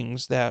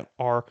things that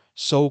are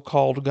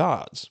so-called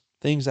gods,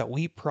 things that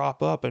we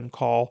prop up and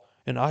call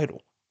an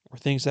idol, or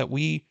things that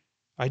we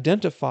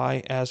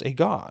identify as a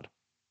god.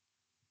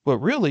 But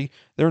really,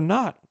 they're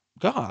not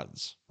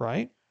gods,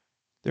 right?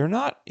 They're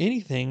not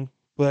anything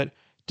but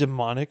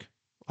demonic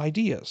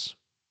ideas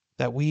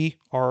that we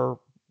are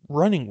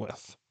running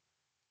with.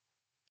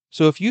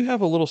 So if you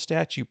have a little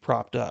statue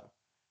propped up,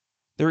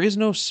 there is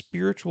no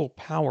spiritual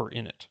power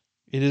in it.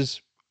 It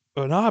is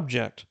an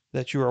object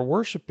that you are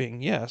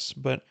worshiping, yes,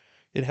 but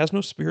it has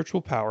no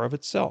spiritual power of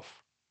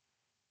itself.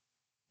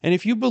 And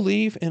if you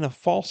believe in a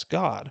false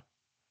God,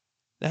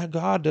 that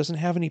God doesn't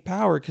have any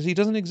power because he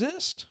doesn't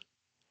exist.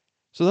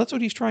 So that's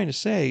what he's trying to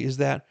say is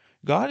that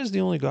God is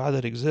the only God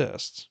that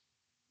exists.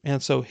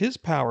 And so his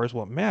power is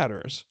what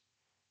matters.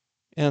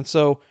 And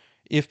so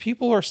if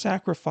people are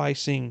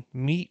sacrificing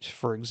meat,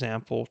 for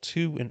example,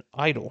 to an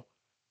idol,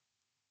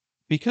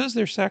 because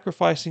they're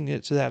sacrificing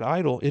it to that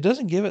idol, it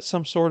doesn't give it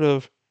some sort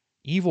of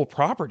evil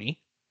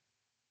property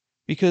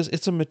because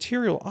it's a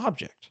material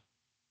object.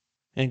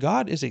 And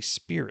God is a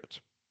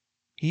spirit.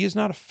 He is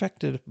not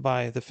affected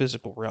by the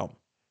physical realm.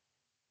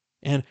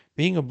 And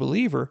being a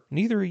believer,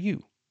 neither are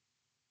you.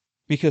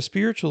 Because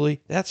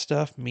spiritually, that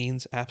stuff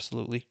means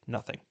absolutely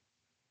nothing.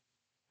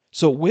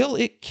 So, will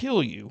it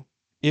kill you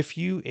if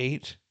you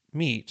ate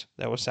meat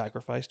that was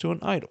sacrificed to an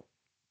idol?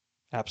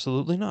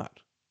 Absolutely not.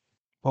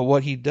 But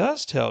what he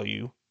does tell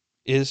you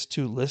is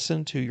to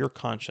listen to your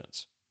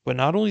conscience. But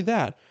not only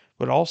that,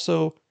 but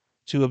also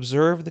to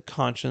observe the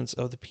conscience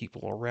of the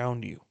people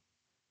around you.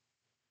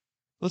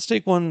 Let's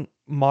take one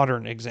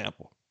modern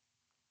example.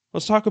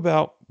 Let's talk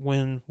about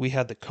when we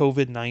had the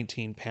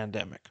COVID-19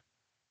 pandemic.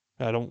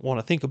 I don't want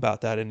to think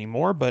about that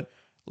anymore, but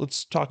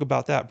let's talk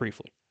about that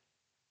briefly.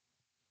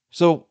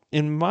 So,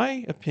 in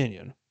my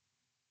opinion,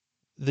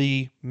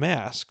 the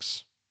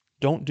masks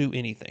don't do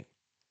anything.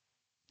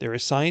 There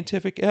is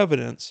scientific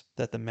evidence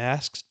that the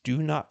masks do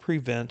not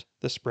prevent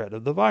the spread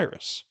of the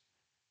virus.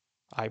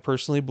 I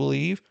personally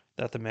believe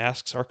that the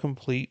masks are a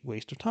complete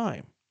waste of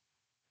time.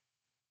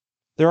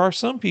 There are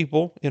some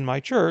people in my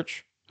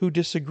church who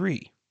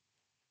disagree.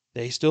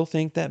 They still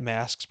think that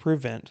masks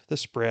prevent the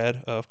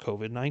spread of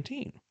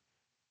COVID-19.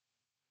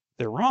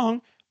 They're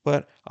wrong,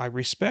 but I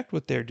respect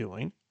what they're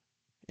doing,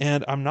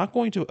 and I'm not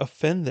going to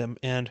offend them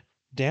and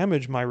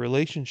damage my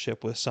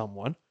relationship with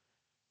someone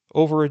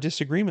over a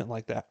disagreement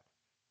like that.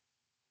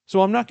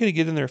 So I'm not going to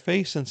get in their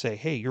face and say,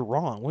 hey, you're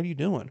wrong. What are you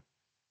doing?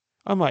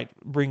 I might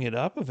bring it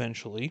up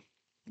eventually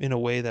in a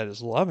way that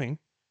is loving,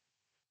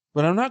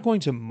 but I'm not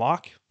going to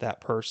mock that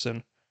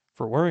person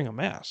for wearing a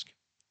mask.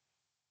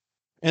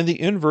 And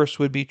the inverse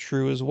would be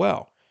true as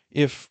well.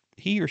 If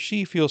he or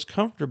she feels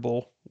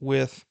comfortable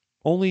with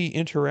only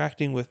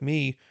interacting with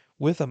me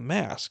with a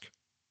mask,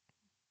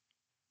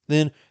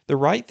 then the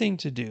right thing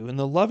to do and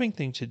the loving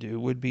thing to do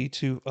would be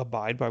to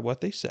abide by what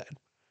they said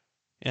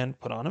and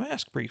put on a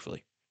mask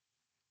briefly.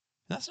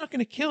 That's not going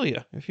to kill you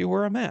if you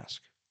wear a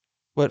mask.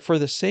 But for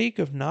the sake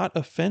of not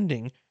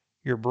offending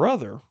your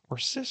brother or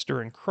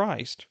sister in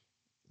Christ,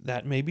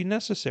 that may be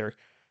necessary.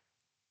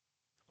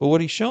 But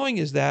what he's showing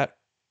is that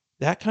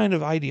that kind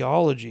of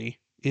ideology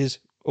is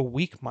a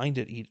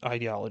weak-minded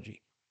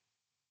ideology.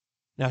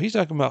 Now, he's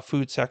talking about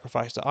food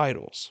sacrificed to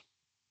idols.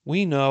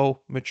 We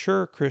know,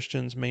 mature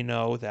Christians may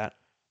know that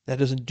that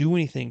doesn't do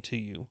anything to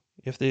you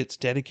if it's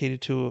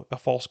dedicated to a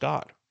false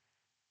god.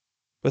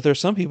 But there's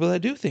some people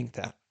that do think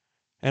that,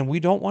 and we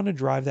don't want to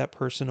drive that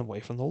person away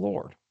from the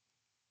Lord.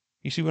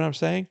 You see what I'm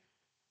saying?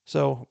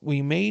 So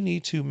we may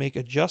need to make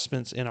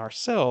adjustments in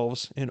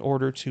ourselves in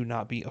order to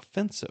not be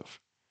offensive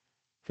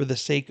for the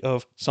sake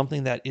of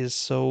something that is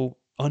so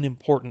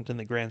unimportant in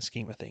the grand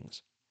scheme of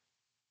things.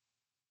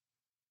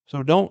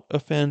 So don't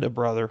offend a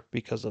brother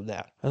because of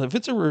that. And if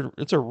it's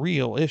a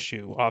real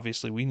issue,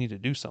 obviously we need to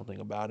do something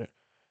about it.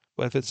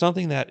 But if it's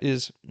something that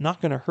is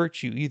not going to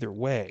hurt you either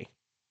way,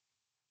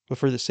 but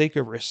for the sake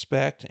of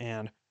respect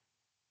and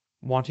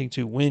wanting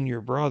to win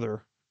your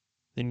brother,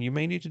 then you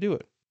may need to do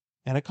it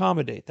and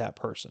accommodate that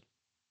person.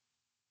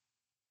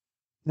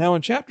 Now,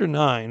 in chapter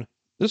 9,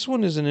 this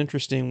one is an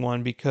interesting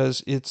one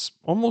because it's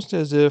almost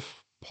as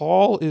if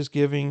Paul is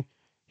giving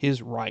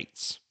his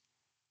rights,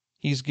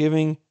 he's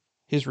giving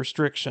his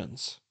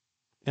restrictions,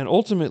 and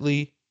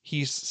ultimately,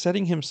 he's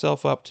setting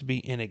himself up to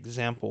be an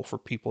example for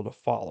people to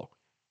follow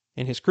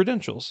and his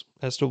credentials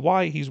as to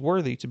why he's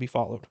worthy to be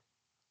followed.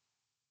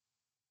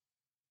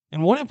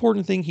 And one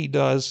important thing he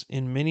does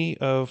in many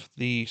of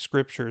the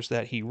scriptures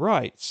that he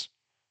writes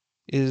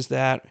is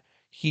that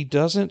he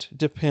doesn't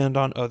depend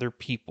on other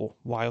people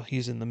while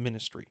he's in the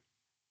ministry.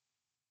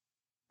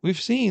 We've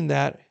seen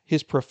that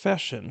his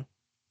profession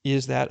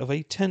is that of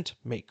a tent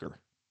maker.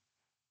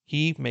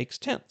 He makes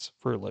tents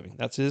for a living.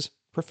 That's his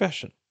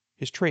profession,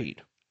 his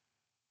trade.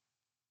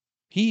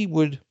 He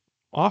would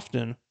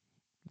often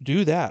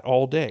do that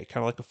all day,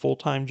 kind of like a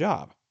full-time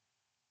job.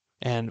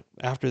 And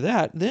after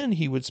that, then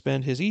he would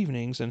spend his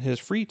evenings and his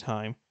free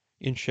time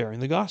in sharing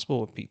the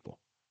gospel with people.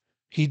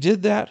 He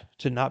did that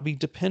to not be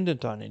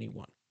dependent on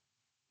anyone,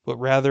 but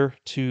rather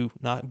to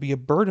not be a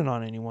burden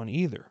on anyone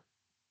either.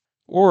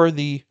 or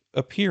the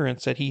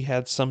appearance that he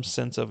had some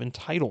sense of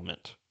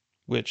entitlement,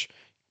 which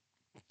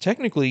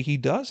technically he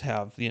does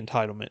have the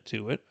entitlement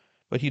to it,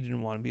 but he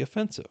didn't want to be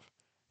offensive.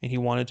 And he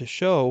wanted to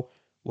show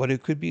what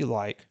it could be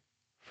like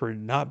for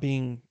not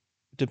being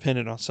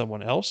dependent on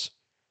someone else,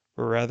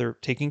 but rather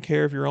taking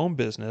care of your own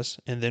business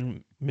and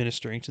then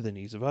ministering to the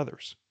needs of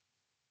others.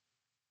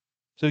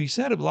 So he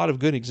set a lot of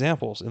good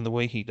examples in the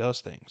way he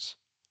does things.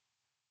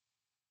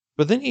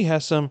 But then he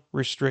has some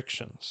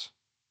restrictions.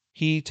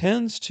 He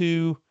tends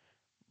to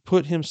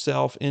put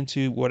himself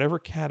into whatever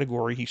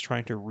category he's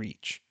trying to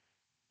reach.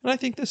 And I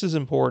think this is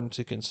important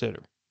to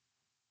consider.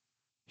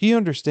 He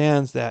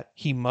understands that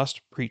he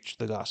must preach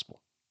the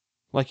gospel.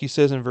 Like he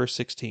says in verse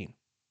 16,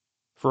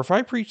 "For if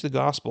I preach the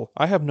gospel,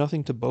 I have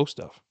nothing to boast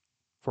of,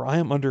 for I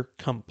am under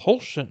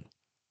compulsion.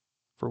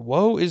 For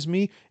woe is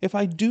me if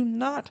I do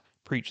not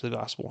preach the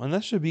gospel." And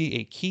that should be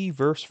a key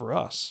verse for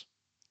us.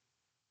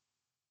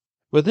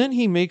 But then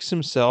he makes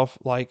himself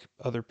like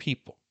other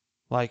people.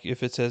 Like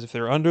if it says if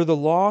they're under the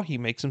law, he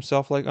makes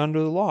himself like under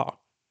the law.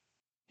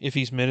 If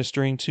he's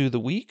ministering to the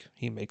weak,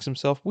 he makes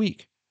himself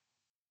weak.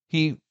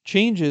 He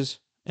changes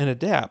and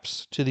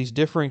adapts to these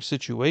differing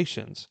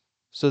situations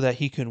so that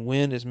he can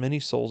win as many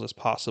souls as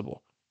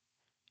possible.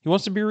 He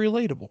wants to be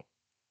relatable.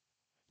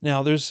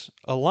 Now, there's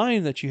a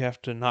line that you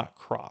have to not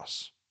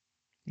cross.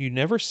 You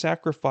never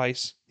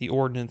sacrifice the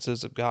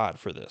ordinances of God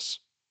for this.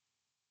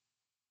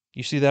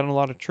 You see that in a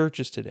lot of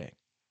churches today.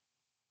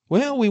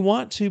 Well, we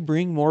want to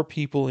bring more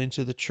people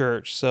into the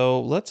church,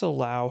 so let's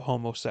allow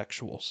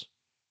homosexuals.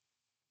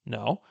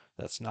 No,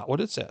 that's not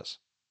what it says.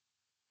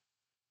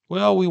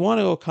 Well, we want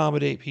to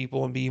accommodate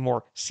people and be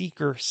more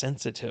seeker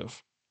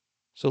sensitive,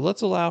 so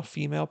let's allow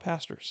female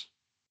pastors.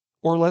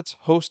 Or let's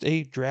host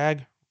a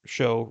drag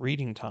show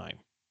reading time.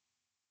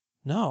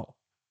 No,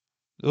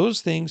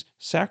 those things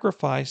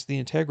sacrifice the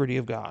integrity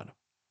of God.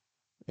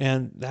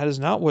 And that is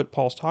not what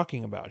Paul's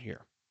talking about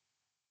here.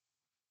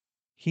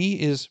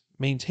 He is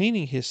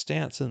maintaining his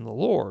stance in the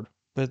Lord,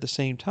 but at the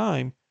same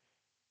time,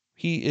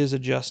 he is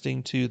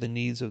adjusting to the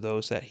needs of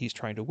those that he's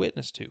trying to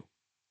witness to.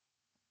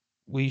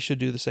 We should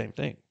do the same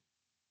thing.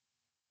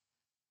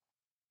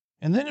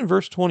 And then in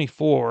verse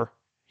 24,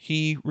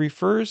 he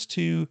refers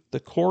to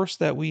the course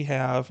that we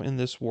have in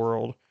this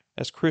world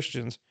as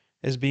Christians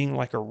as being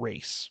like a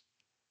race.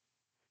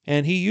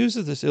 And he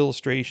uses this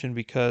illustration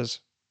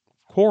because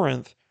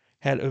Corinth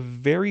had a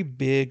very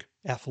big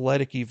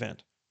athletic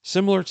event,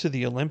 similar to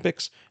the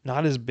Olympics,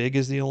 not as big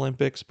as the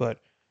Olympics,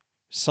 but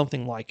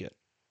something like it.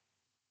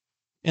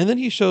 And then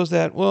he shows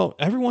that, well,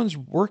 everyone's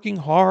working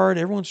hard,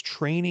 everyone's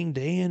training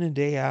day in and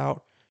day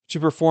out to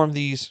perform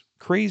these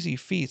crazy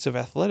feats of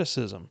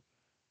athleticism,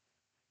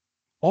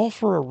 all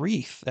for a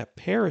wreath that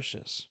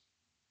perishes.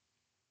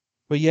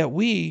 But yet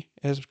we,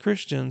 as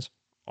Christians,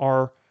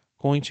 are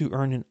going to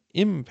earn an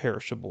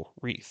imperishable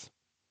wreath.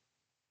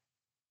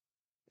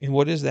 And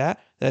what is that?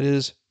 That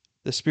is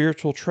the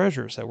spiritual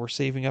treasures that we're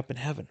saving up in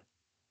heaven.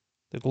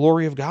 The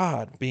glory of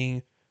God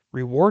being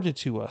rewarded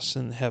to us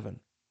in heaven.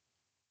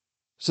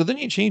 So then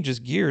he changes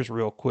gears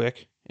real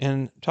quick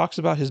and talks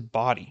about his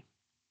body,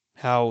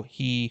 how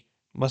he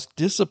must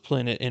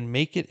discipline it and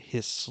make it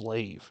his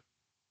slave.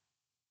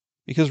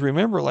 Because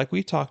remember, like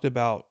we talked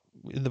about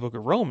in the book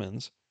of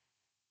Romans,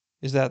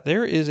 is that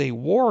there is a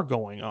war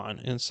going on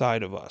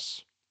inside of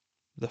us.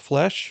 The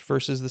flesh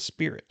versus the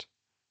spirit.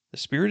 The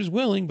spirit is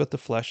willing, but the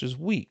flesh is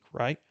weak,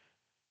 right?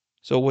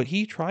 So what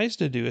he tries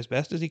to do as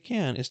best as he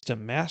can is to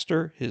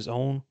master his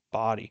own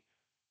body.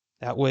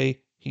 That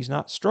way he's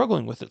not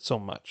struggling with it so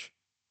much.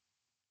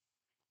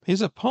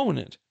 His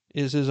opponent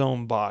is his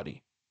own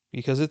body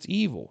because it's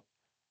evil.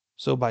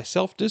 So by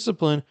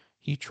self-discipline,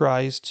 he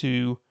tries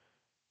to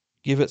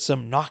give it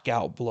some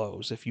knockout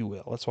blows, if you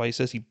will. That's why he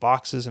says he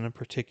boxes in a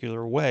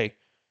particular way,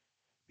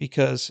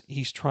 because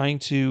he's trying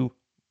to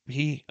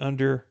be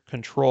under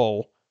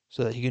control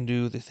so that he can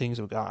do the things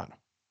of God.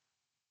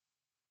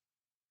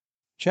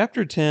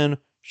 Chapter 10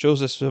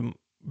 shows us some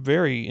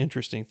very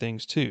interesting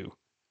things too.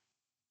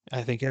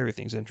 I think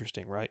everything's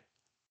interesting, right?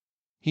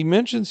 He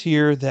mentions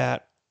here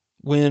that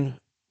when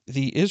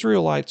the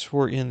Israelites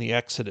were in the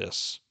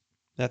Exodus,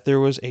 that there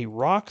was a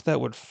rock that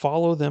would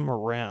follow them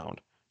around,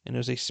 and it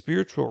was a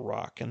spiritual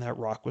rock, and that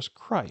rock was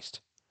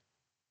Christ.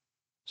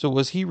 So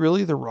was he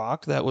really the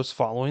rock that was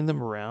following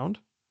them around?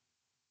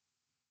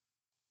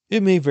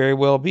 It may very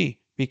well be,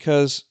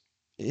 because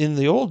in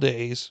the old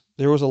days,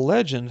 there was a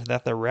legend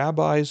that the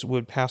rabbis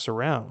would pass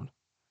around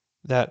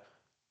that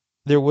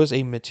there was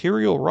a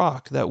material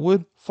rock that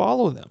would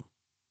follow them.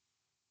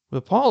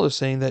 But Paul is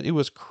saying that it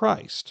was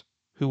Christ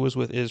who was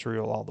with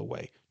Israel all the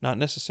way, not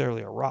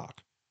necessarily a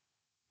rock.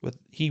 But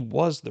he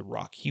was the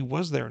rock. He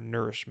was their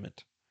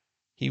nourishment.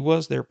 He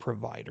was their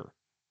provider.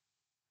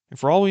 And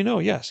for all we know,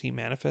 yes, he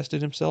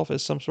manifested himself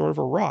as some sort of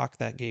a rock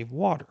that gave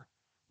water,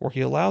 or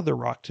he allowed the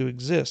rock to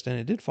exist and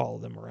it did follow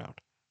them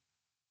around.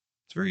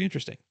 It's very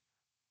interesting.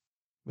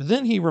 But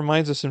then he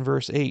reminds us in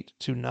verse 8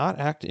 to not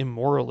act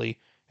immorally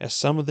as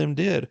some of them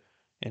did,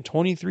 and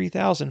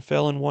 23,000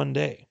 fell in one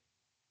day.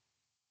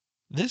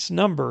 This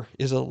number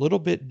is a little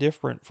bit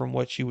different from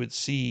what you would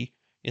see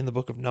in the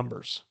book of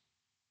Numbers.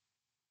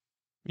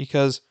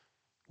 Because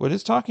what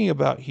it's talking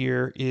about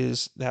here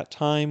is that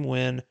time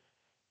when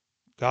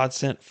God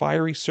sent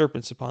fiery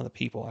serpents upon the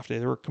people after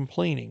they were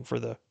complaining for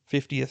the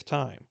 50th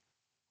time.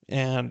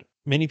 And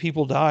many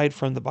people died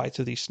from the bites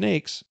of these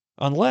snakes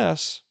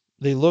unless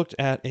they looked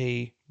at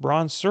a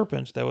bronze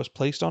serpent that was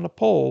placed on a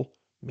pole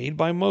made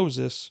by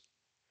Moses.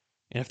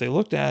 And if they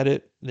looked at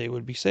it, they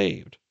would be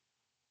saved.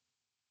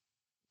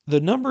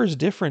 The number is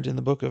different in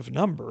the book of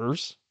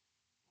Numbers,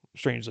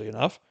 strangely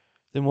enough,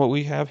 than what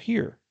we have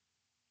here.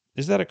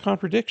 Is that a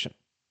contradiction?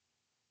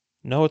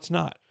 No, it's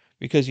not,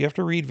 because you have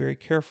to read very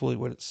carefully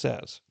what it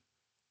says.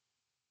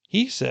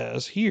 He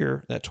says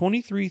here that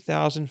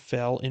 23,000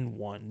 fell in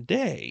one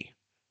day.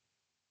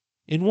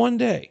 In one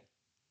day.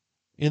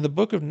 In the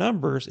book of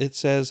Numbers, it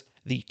says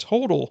the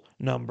total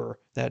number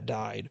that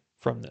died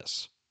from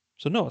this.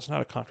 So no, it's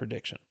not a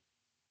contradiction.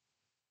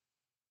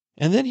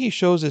 And then he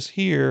shows us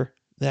here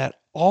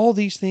that all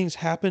these things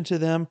happened to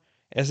them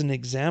as an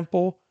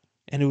example,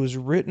 and it was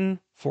written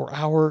for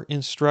our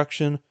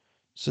instruction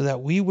so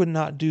that we would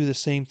not do the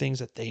same things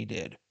that they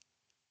did.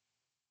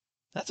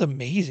 That's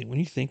amazing when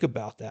you think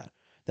about that.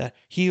 That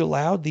he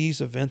allowed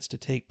these events to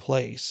take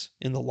place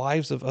in the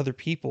lives of other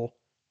people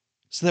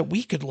so that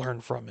we could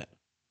learn from it.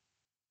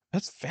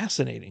 That's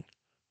fascinating.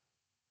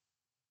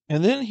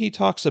 And then he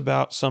talks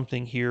about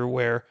something here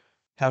where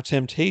how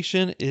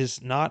temptation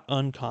is not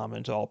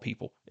uncommon to all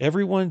people.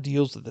 Everyone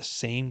deals with the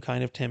same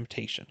kind of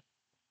temptation.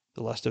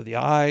 The lust of the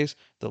eyes,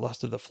 the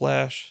lust of the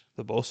flesh,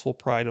 the boastful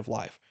pride of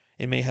life.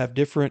 It may have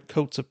different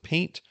coats of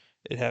paint.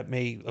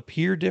 May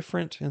appear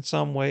different in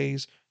some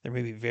ways. There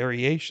may be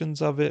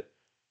variations of it.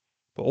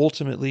 But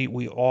ultimately,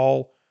 we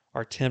all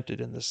are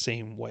tempted in the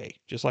same way,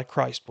 just like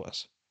Christ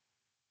was.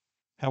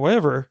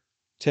 However,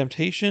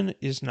 temptation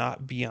is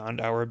not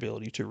beyond our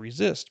ability to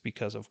resist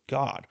because of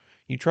God.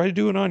 You try to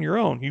do it on your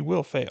own, you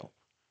will fail.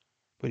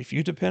 But if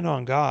you depend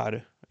on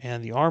God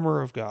and the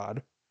armor of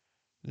God,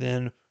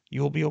 then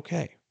you'll be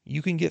okay.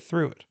 You can get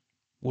through it.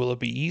 Will it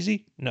be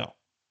easy? No.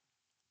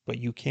 But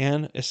you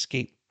can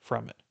escape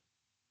from it.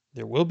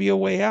 There will be a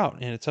way out,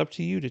 and it's up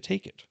to you to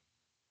take it.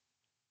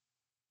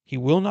 He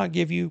will not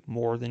give you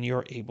more than you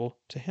are able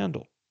to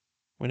handle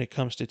when it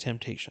comes to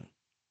temptation.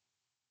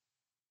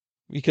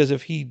 Because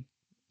if he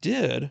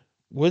did,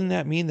 wouldn't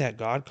that mean that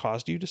God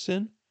caused you to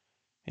sin?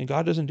 And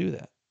God doesn't do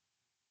that.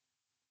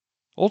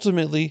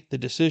 Ultimately, the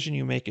decision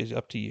you make is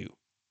up to you.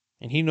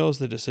 And he knows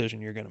the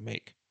decision you're going to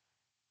make.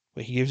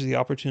 But he gives you the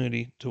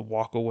opportunity to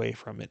walk away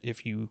from it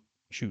if you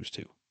choose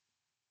to.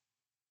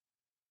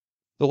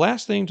 The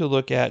last thing to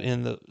look at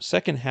in the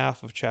second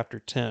half of chapter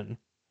 10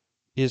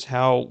 is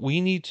how we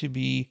need to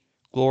be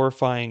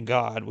glorifying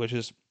God, which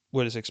is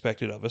what is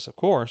expected of us, of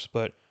course,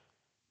 but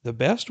the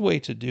best way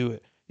to do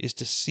it is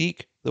to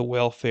seek the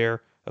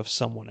welfare of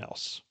someone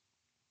else.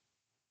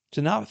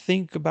 To not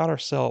think about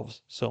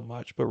ourselves so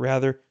much, but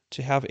rather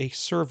to have a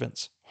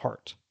servant's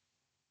heart.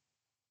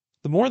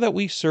 The more that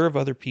we serve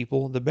other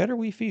people, the better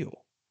we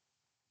feel.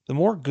 The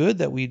more good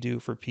that we do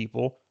for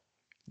people,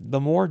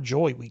 the more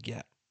joy we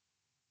get.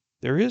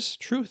 There is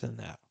truth in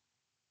that.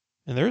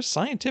 And there is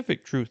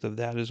scientific truth of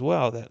that as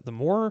well, that the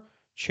more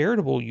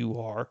charitable you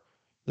are,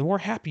 the more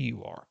happy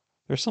you are.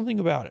 There's something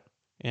about it,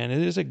 and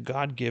it is a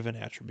God-given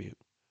attribute.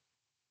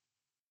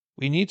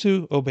 We need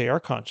to obey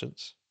our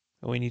conscience,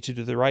 and we need to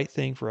do the right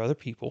thing for other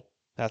people.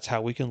 That's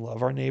how we can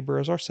love our neighbor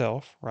as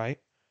ourselves, right?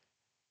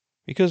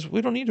 Because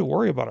we don't need to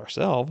worry about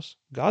ourselves.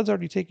 God's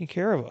already taken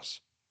care of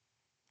us.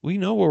 We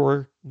know where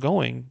we're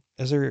going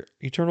as our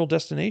eternal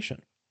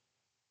destination.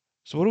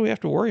 So what do we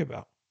have to worry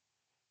about?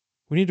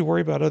 We need to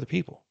worry about other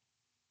people.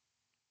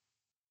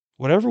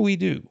 Whatever we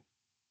do,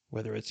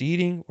 whether it's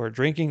eating or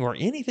drinking or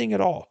anything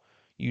at all,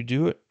 you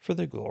do it for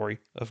the glory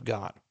of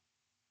God.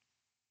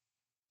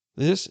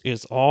 This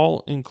is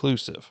all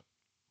inclusive.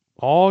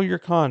 All your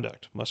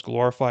conduct must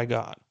glorify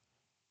God.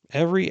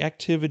 Every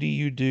activity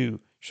you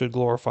do should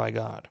glorify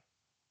God.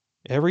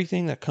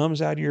 Everything that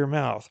comes out of your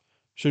mouth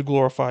should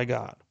glorify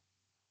God.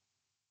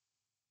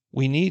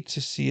 We need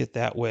to see it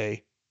that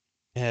way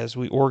as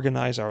we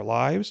organize our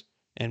lives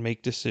and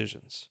make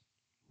decisions.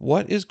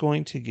 What is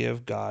going to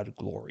give God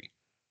glory?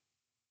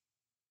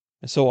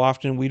 And so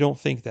often we don't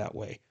think that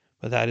way,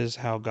 but that is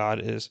how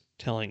God is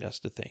telling us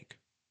to think.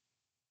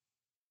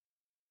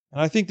 And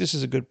I think this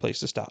is a good place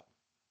to stop.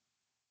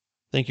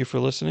 Thank you for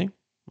listening.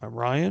 I'm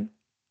Ryan,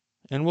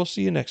 and we'll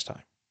see you next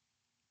time.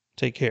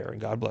 Take care, and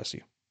God bless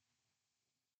you.